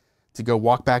kids to go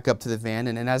walk back up to the van,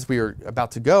 and as we were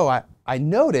about to go, I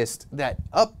noticed that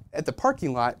up at the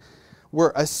parking lot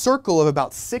were a circle of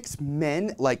about 6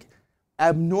 men, like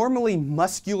abnormally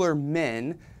muscular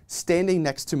men, standing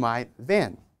next to my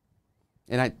van.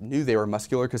 And I knew they were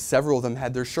muscular because several of them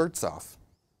had their shirts off.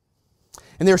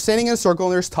 And they were standing in a circle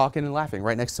and they were just talking and laughing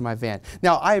right next to my van.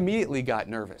 Now, I immediately got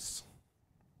nervous.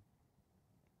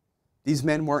 These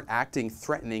men weren't acting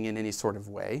threatening in any sort of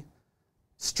way.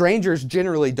 Strangers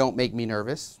generally don't make me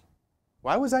nervous.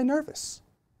 Why was I nervous?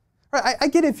 Right, I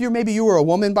get if maybe you were a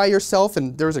woman by yourself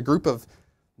and there was a group of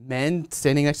men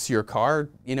standing next to your car,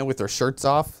 with their shirts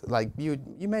off, like you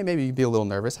may maybe be a little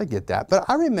nervous. I get that. But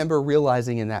I remember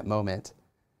realizing in that moment,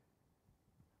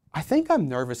 I think I'm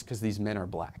nervous because these men are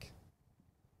black.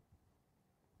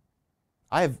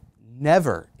 I have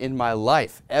never in my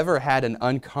life ever had an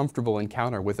uncomfortable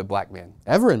encounter with a black man,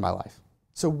 ever in my life.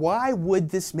 So why would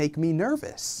this make me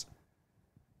nervous?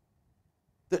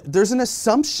 There's an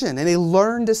assumption, and a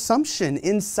learned assumption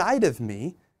inside of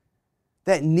me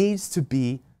that needs to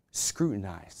be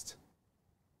scrutinized,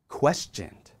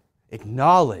 questioned,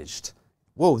 acknowledged.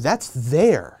 Whoa, that's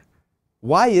there.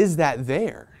 Why is that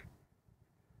there?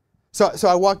 So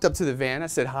I walked up to the van. I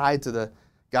said hi to the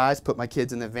guys, put my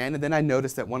kids in the van, and then I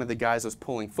noticed that one of the guys was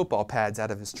pulling football pads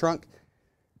out of his trunk.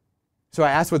 So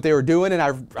I asked what they were doing,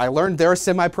 and I learned they're a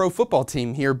semi-pro football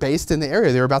team here based in the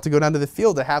area. They were about to go down to the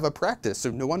field to have a practice.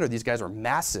 So no wonder these guys were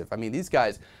massive. I mean, these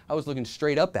guys, I was looking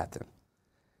straight up at them.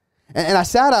 And I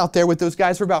sat out there with those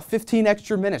guys for about 15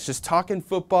 extra minutes, just talking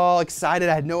football, excited.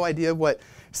 I had no idea what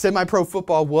semi-pro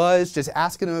football was, just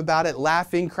asking them about it,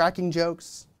 laughing, cracking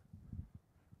jokes.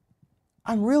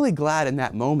 I'm really glad in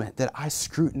that moment that I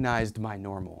scrutinized my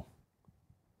normal,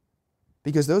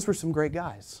 because those were some great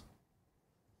guys.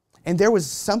 And there was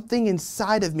something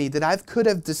inside of me that I could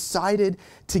have decided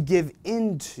to give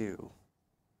into.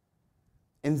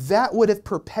 And that would have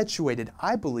perpetuated,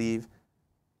 I believe,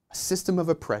 a system of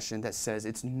oppression that says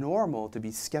it's normal to be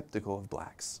skeptical of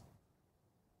blacks.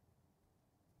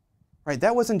 Right?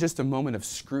 That wasn't just a moment of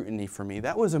scrutiny for me.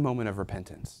 That was a moment of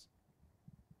repentance.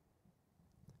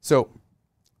 So,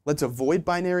 let's avoid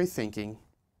binary thinking.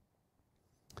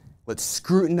 Let's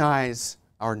scrutinize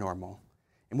our normal.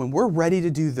 And when we're ready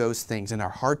to do those things in our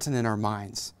hearts and in our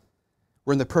minds,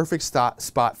 we're in the perfect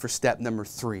spot for step number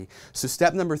 3. So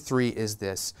step number 3 is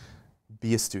this: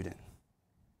 be a student.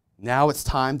 Now it's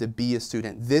time to be a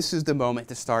student. This is the moment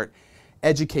to start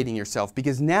educating yourself,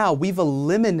 because now we've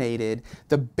eliminated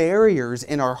the barriers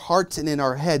in our hearts and in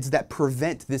our heads that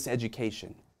prevent this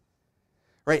education.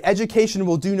 Right? Education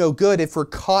will do no good if we're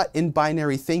caught in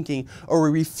binary thinking, or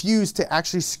we refuse to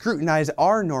actually scrutinize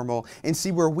our normal and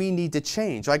see where we need to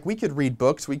change. Like, we could read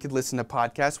books, we could listen to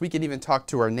podcasts, we could even talk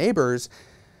to our neighbors,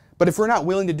 but if we're not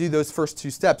willing to do those first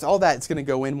 2 steps, all that's going to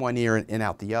go in one ear and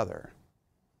out the other.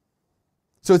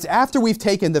 So it's after we've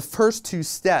taken the first 2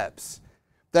 steps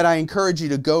that I encourage you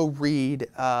to go read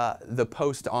the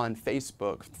post on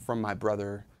Facebook from my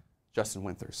brother, Justin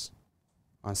Winters,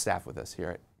 on staff with us here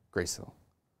at Grace Hill,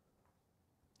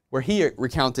 where he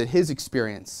recounted his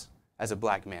experience as a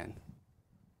black man,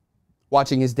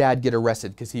 watching his dad get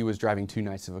arrested because he was driving too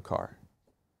nice of a car,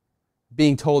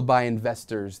 being told by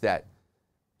investors that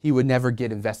he would never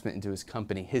get investment into his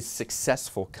company, his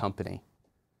successful company,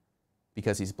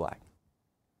 because he's black,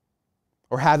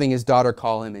 or having his daughter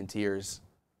call him in tears,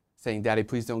 saying, "Daddy,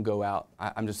 please don't go out.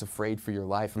 I'm just afraid for your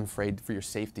life. I'm afraid for your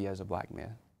safety as a black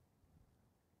man."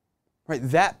 Right?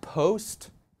 That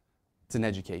post, it's an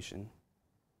education.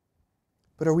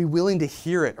 But are we willing to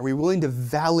hear it? Are we willing to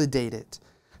validate it?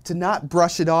 To not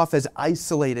brush it off as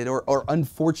isolated or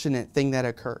unfortunate thing that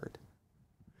occurred?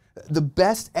 The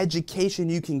best education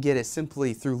you can get is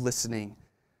simply through listening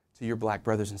to your black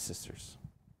brothers and sisters.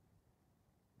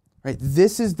 Right?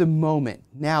 This is the moment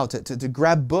now to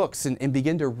grab books and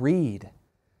begin to read.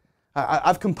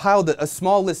 I've compiled a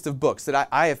small list of books that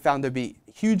I have found to be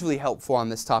hugely helpful on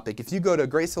this topic. If you go to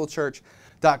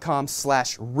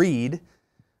gracehillchurch.com/read,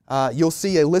 you'll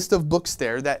see a list of books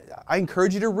there that I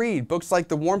encourage you to read. Books like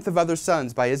The Warmth of Other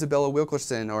Suns by Isabella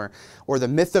Wilkerson, or The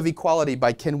Myth of Equality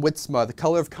by Ken Witzma, The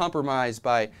Color of Compromise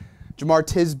by Jamar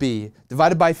Tisby,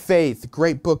 Divided by Faith,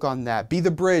 great book on that. Be the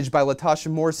Bridge by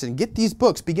Latasha Morrison. Get these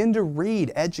books, begin to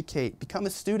read, educate, become a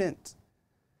student.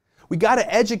 We got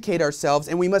to educate ourselves,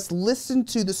 and we must listen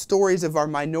to the stories of our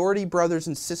minority brothers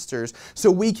and sisters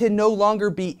so we can no longer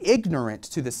be ignorant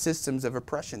to the systems of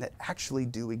oppression that actually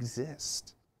do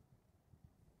exist.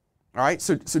 All right,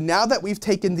 so now that we've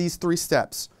taken these 3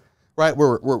 steps, right,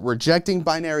 we're rejecting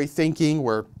binary thinking,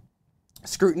 we're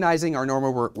scrutinizing our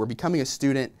normal, we're becoming a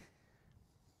student,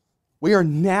 we are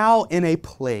now in a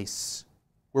place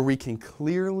where we can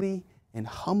clearly and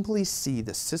humbly see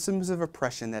the systems of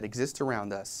oppression that exist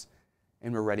around us,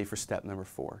 and we're ready for step number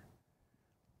 4.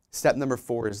 Step number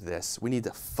 4 is this. We need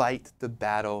to fight the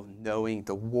battle knowing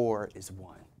the war is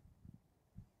won.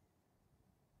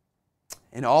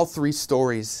 In all 3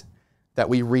 stories that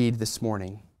we read this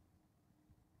morning,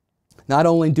 not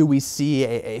only do we see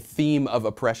a theme of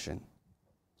oppression,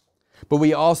 but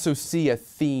we also see a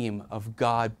theme of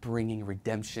God bringing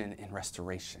redemption and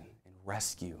restoration and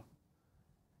rescue.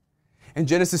 In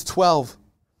Genesis 12,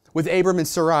 with Abram and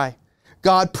Sarai,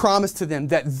 God promised to them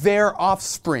that their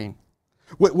offspring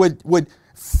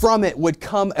from it would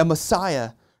come a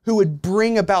Messiah who would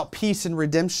bring about peace and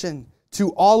redemption to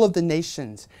all of the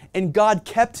nations. And God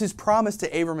kept His promise to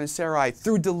Abram and Sarai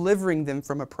through delivering them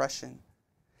from oppression.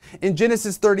 In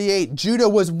Genesis 38, Judah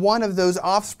was one of those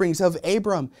offsprings of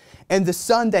Abram, and the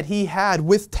son that he had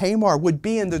with Tamar would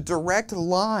be in the direct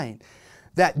line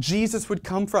that Jesus would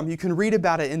come from. You can read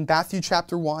about it in Matthew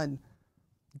chapter 1.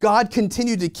 God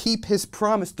continued to keep His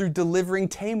promise through delivering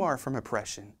Tamar from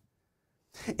oppression.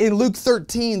 In Luke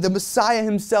 13, the Messiah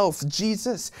Himself,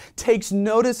 Jesus, takes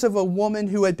notice of a woman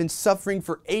who had been suffering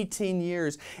for 18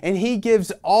 years, and He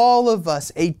gives all of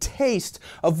us a taste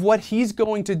of what He's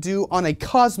going to do on a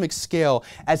cosmic scale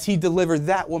as He delivered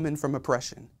that woman from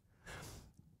oppression.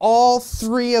 All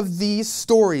 3 of these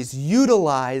stories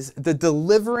utilize the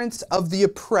deliverance of the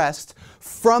oppressed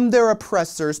from their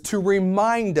oppressors to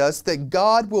remind us that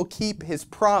God will keep His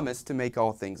promise to make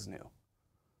all things new.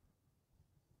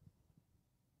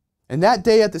 And that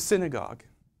day at the synagogue,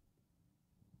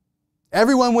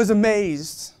 everyone was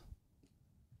amazed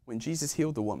when Jesus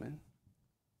healed the woman.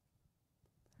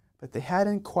 But they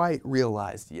hadn't quite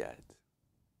realized yet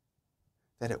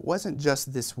that it wasn't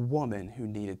just this woman who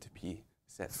needed to be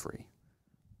set free,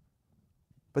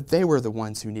 but they were the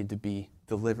ones who needed to be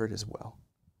delivered as well.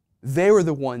 They were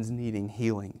the ones needing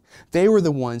healing. They were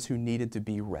the ones who needed to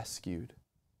be rescued.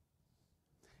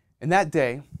 And that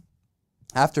day,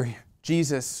 after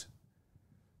Jesus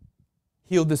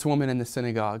healed this woman in the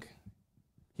synagogue,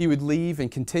 He would leave and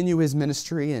continue His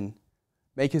ministry and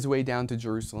make His way down to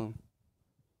Jerusalem,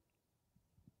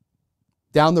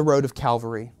 down the road of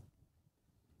Calvary,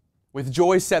 with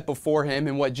joy set before Him.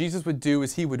 And what Jesus would do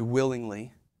is He would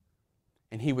willingly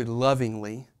and He would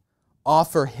lovingly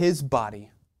offer His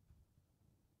body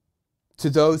to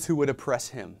those who would oppress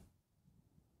Him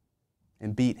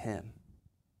and beat Him,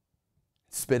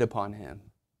 spit upon Him,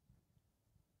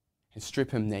 and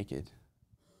strip Him naked,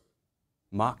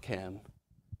 mock Him,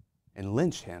 and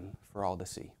lynch Him for all to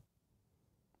see.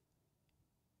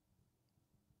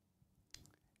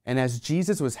 And as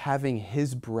Jesus was having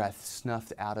His breath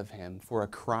snuffed out of Him for a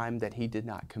crime that He did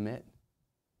not commit,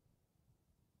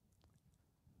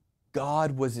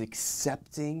 God was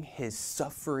accepting His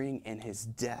suffering and His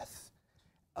death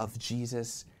of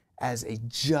Jesus as a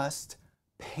just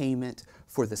payment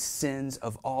for the sins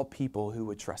of all people who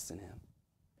would trust in Him.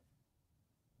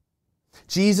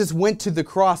 Jesus went to the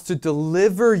cross to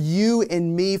deliver you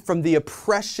and me from the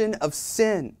oppression of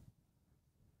sin.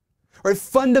 Right?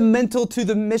 Fundamental to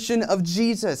the mission of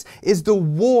Jesus is the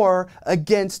war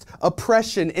against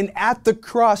oppression. And at the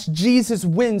cross, Jesus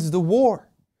wins the war.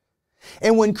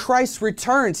 And when Christ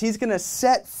returns, He's going to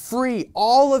set free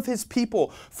all of His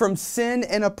people from sin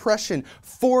and oppression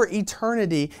for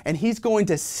eternity. And He's going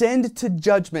to send to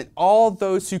judgment all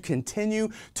those who continue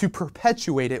to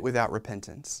perpetuate it without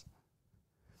repentance.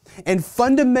 And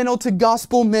fundamental to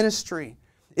gospel ministry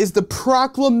is the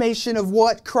proclamation of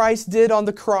what Christ did on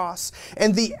the cross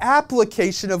and the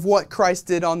application of what Christ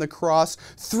did on the cross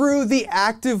through the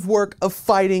active work of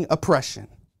fighting oppression.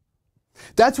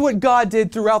 That's what God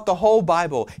did throughout the whole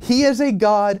Bible. He is a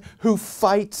God who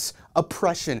fights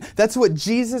oppression. That's what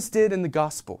Jesus did in the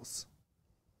Gospels.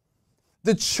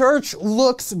 The church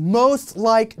looks most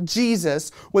like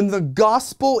Jesus when the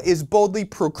gospel is boldly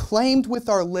proclaimed with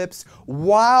our lips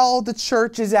while the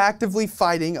church is actively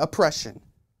fighting oppression.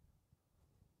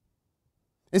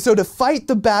 And so to fight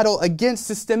the battle against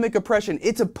systemic oppression,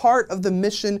 it's a part of the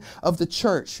mission of the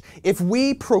church. If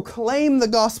we proclaim the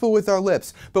gospel with our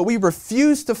lips, but we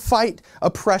refuse to fight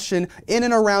oppression in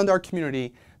and around our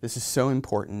community, this is so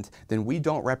important, then we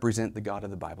don't represent the God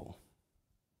of the Bible.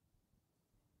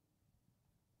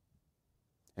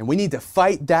 And we need to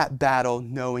fight that battle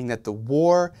knowing that the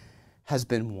war has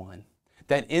been won.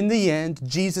 That in the end,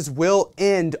 Jesus will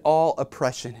end all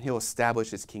oppression. He'll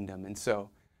establish His kingdom. And so,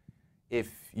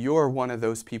 if you're one of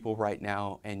those people right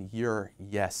now and you're,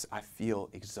 yes, I feel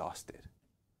exhausted,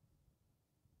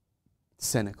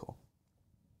 cynical,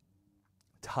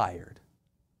 tired,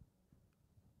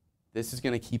 this is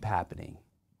going to keep happening.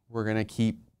 We're going to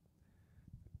keep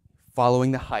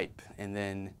following the hype, and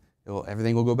then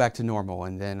everything will go back to normal,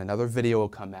 and then another video will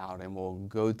come out and we'll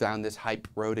go down this hype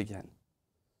road again.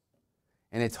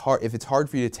 And it's hard, if it's hard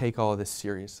for you to take all of this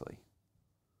seriously,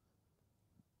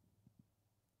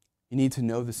 you need to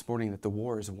know this morning that the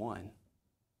war is won.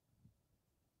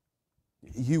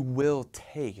 You will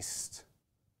taste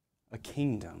a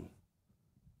kingdom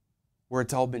where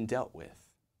it's all been dealt with,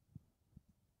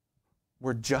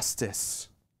 where justice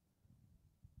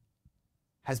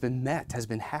has been met, has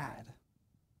been had,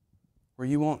 where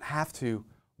you won't have to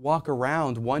walk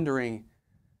around wondering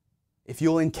if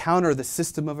you'll encounter the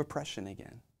system of oppression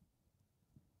again.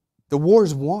 The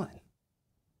war's won.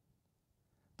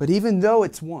 But even though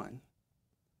it's won,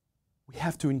 we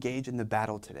have to engage in the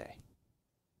battle today.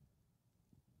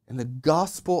 And the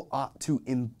gospel ought to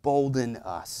embolden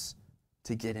us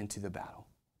to get into the battle.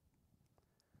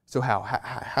 So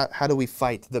how do we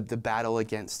fight the battle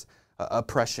against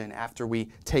oppression after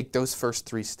we take those first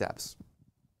 3 steps?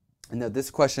 And now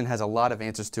this question has a lot of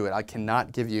answers to it. I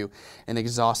cannot give you an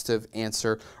exhaustive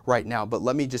answer right now, but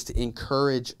let me just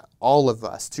encourage all of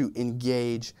us to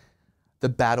engage the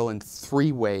battle in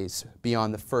 3 ways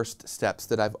beyond the first steps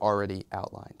that I've already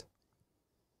outlined.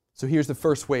 So here's the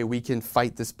first way we can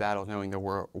fight this battle knowing the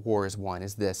war is won,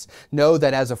 is this. Know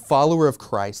that as a follower of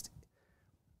Christ,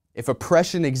 if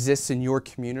oppression exists in your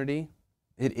community,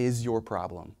 it is your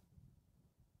problem.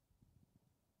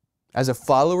 As a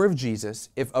follower of Jesus,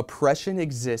 if oppression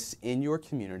exists in your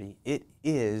community, it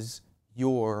is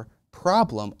your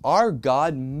problem. Our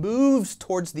God moves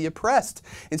towards the oppressed,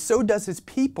 and so does His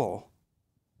people.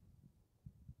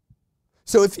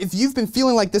 So if you've been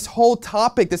feeling like this whole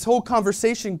topic, this whole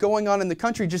conversation going on in the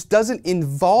country just doesn't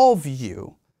involve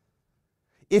you,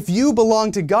 if you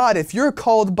belong to God, if you're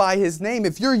called by His name,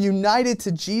 if you're united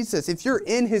to Jesus, if you're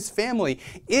in His family,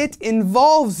 it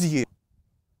involves you.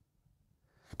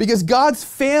 Because God's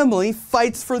family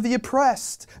fights for the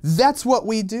oppressed. That's what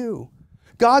we do.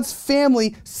 God's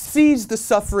family sees the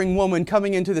suffering woman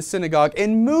coming into the synagogue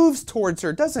and moves towards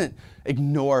her, doesn't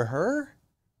ignore her.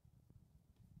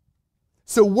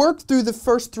 So work through the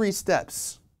first 3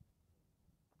 steps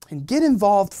and get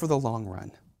involved for the long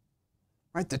run.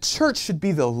 Right? The church should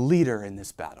be the leader in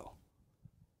this battle.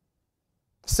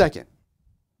 Second,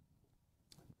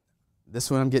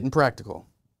 this one I'm getting practical.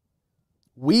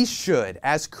 We should,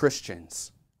 as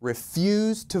Christians,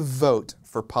 refuse to vote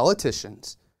for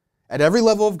politicians at every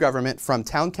level of government, from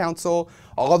town council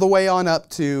all the way on up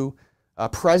to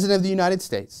President of the United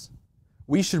States.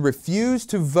 We should refuse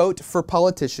to vote for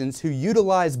politicians who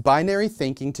utilize binary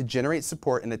thinking to generate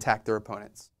support and attack their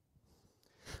opponents.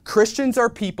 Christians are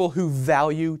people who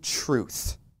value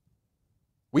truth.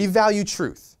 We value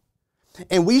truth.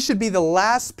 And we should be the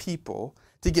last people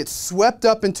to get swept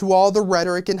up into all the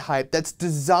rhetoric and hype that's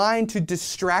designed to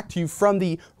distract you from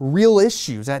the real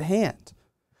issues at hand.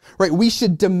 Right? We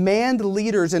should demand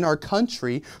leaders in our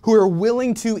country who are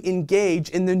willing to engage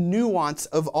in the nuance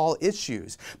of all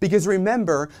issues. Because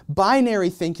remember,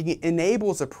 binary thinking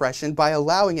enables oppression by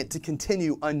allowing it to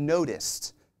continue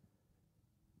unnoticed.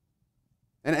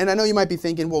 And I know you might be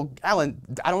thinking, well, Alan,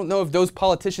 I don't know if those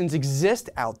politicians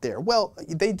exist out there. Well,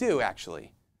 they do,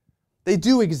 actually. They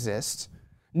do exist.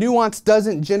 Nuance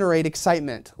doesn't generate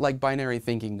excitement like binary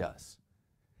thinking does.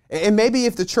 And maybe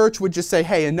if the church would just say,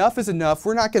 hey, enough is enough,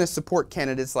 we're not going to support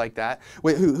candidates like that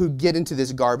who get into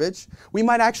this garbage, we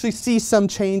might actually see some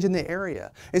change in the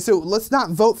area. And so let's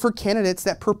not vote for candidates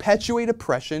that perpetuate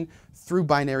oppression through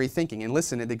binary thinking. And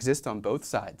listen, it exists on both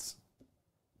sides.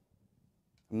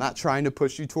 I'm not trying to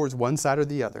push you towards one side or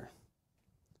the other,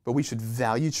 but we should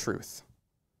value truth.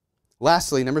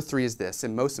 Lastly, number 3 is this,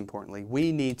 and most importantly,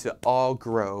 we need to all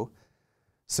grow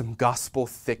some gospel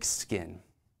thick skin.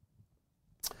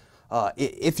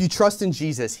 If you trust in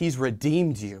Jesus, He's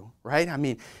redeemed you, right? I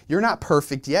mean, you're not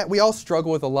perfect yet. We all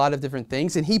struggle with a lot of different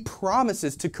things, and He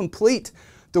promises to complete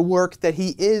the work that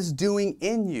He is doing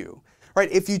in you.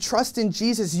 Right? If you trust in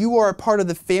Jesus, you are a part of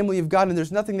the family of God, and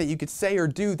there's nothing that you could say or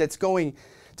do that's going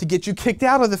to get you kicked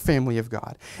out of the family of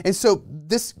God. And so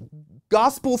this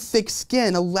gospel thick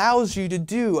skin allows you to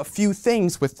do a few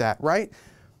things with that, right?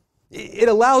 It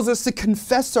allows us to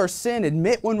confess our sin,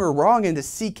 admit when we're wrong, and to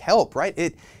seek help, right?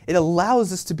 It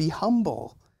allows us to be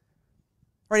humble.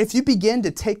 Right? If you begin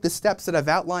to take the steps that I've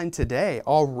outlined today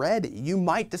already, you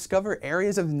might discover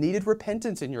areas of needed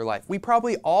repentance in your life. We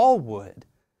probably all would.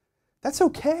 That's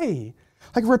okay.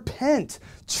 Like, repent,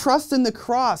 trust in the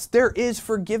cross. There is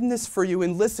forgiveness for you.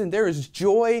 And listen, there is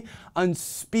joy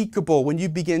unspeakable when you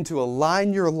begin to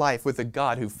align your life with a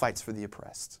God who fights for the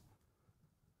oppressed.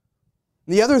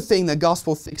 The other thing that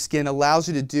gospel thick skin allows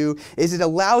you to do is it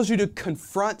allows you to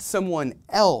confront someone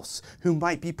else who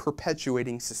might be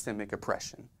perpetuating systemic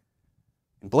oppression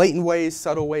in blatant ways,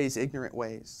 subtle ways, ignorant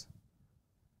ways.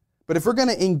 But if we're going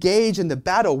to engage in the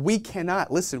battle, we cannot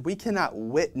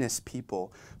witness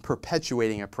people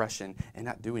perpetuating oppression and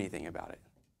not do anything about it.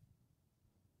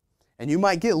 And you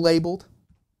might get labeled,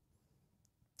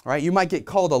 right? You might get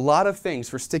called a lot of things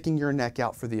for sticking your neck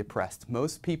out for the oppressed.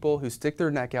 Most people who stick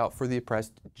their neck out for the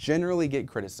oppressed generally get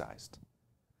criticized.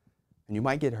 And you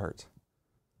might get hurt.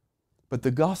 But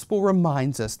the gospel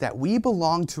reminds us that we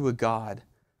belong to a God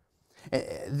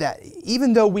that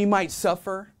even though we might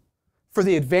suffer for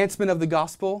the advancement of the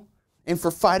gospel and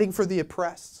for fighting for the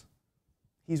oppressed,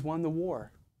 He's won the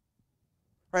war.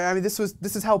 Right? I mean, this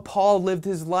is how Paul lived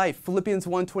his life. Philippians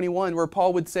 1:21, where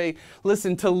Paul would say,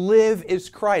 listen, to live is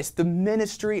Christ, the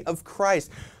ministry of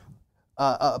Christ,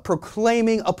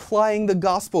 proclaiming, applying the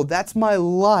gospel. That's my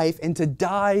life, and to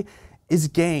die is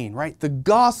gain, right? The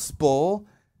gospel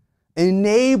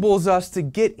enables us to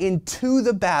get into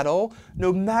the battle,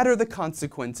 no matter the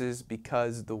consequences,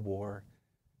 because the war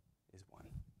is won.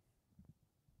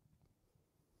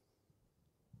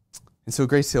 And so,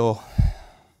 Grace Hill,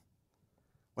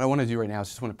 what I want to do right now is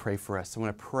just want to pray for us. I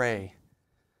want to pray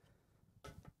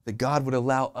that God would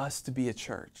allow us to be a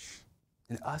church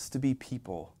and us to be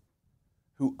people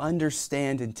who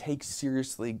understand and take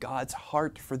seriously God's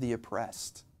heart for the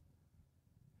oppressed.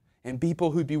 And people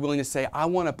who'd be willing to say, I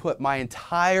want to put my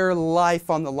entire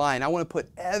life on the line. I want to put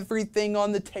everything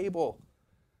on the table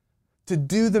to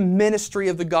do the ministry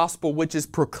of the gospel, which is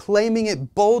proclaiming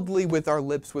it boldly with our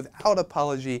lips without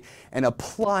apology and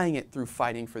applying it through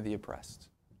fighting for the oppressed.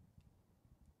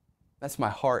 That's my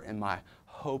heart and my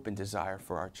hope and desire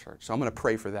for our church. So I'm going to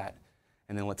pray for that,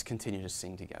 and then let's continue to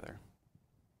sing together.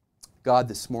 God,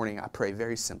 this morning I pray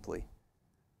very simply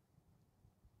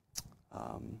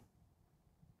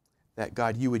that,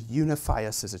 God, you would unify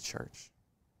us as a church.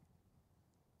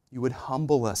 You would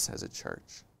humble us as a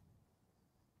church.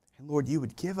 And Lord, you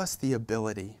would give us the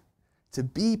ability to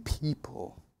be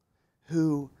people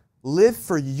who live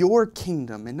for your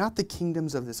kingdom and not the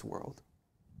kingdoms of this world.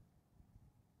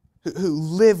 Who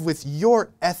live with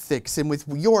your ethics and with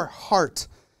your heart,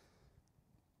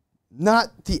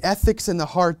 not the ethics and the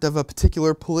heart of a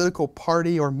particular political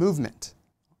party or movement.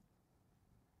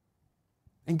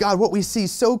 And God, what we see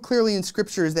so clearly in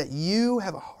Scripture is that you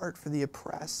have a heart for the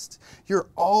oppressed. You're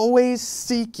always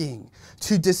seeking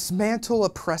to dismantle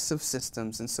oppressive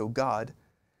systems. And so, God,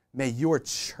 may your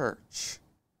church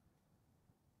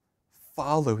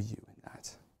follow you in that,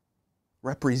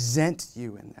 represent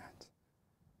you in that.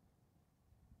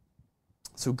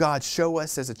 So God, show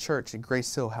us as a church at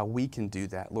Grace Hill how we can do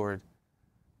that, Lord.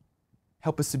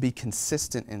 Help us to be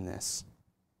consistent in this.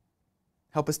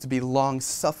 Help us to be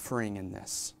long-suffering in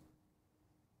this.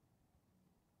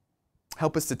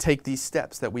 Help us to take these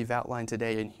steps that we've outlined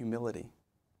today in humility.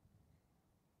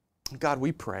 God,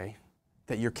 we pray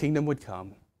that your kingdom would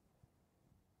come,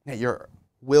 that your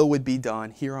will would be done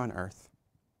here on earth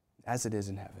as it is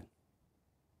in heaven.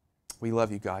 We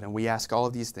love you, God, and we ask all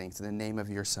of these things in the name of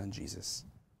your Son, Jesus.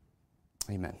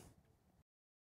 Amen.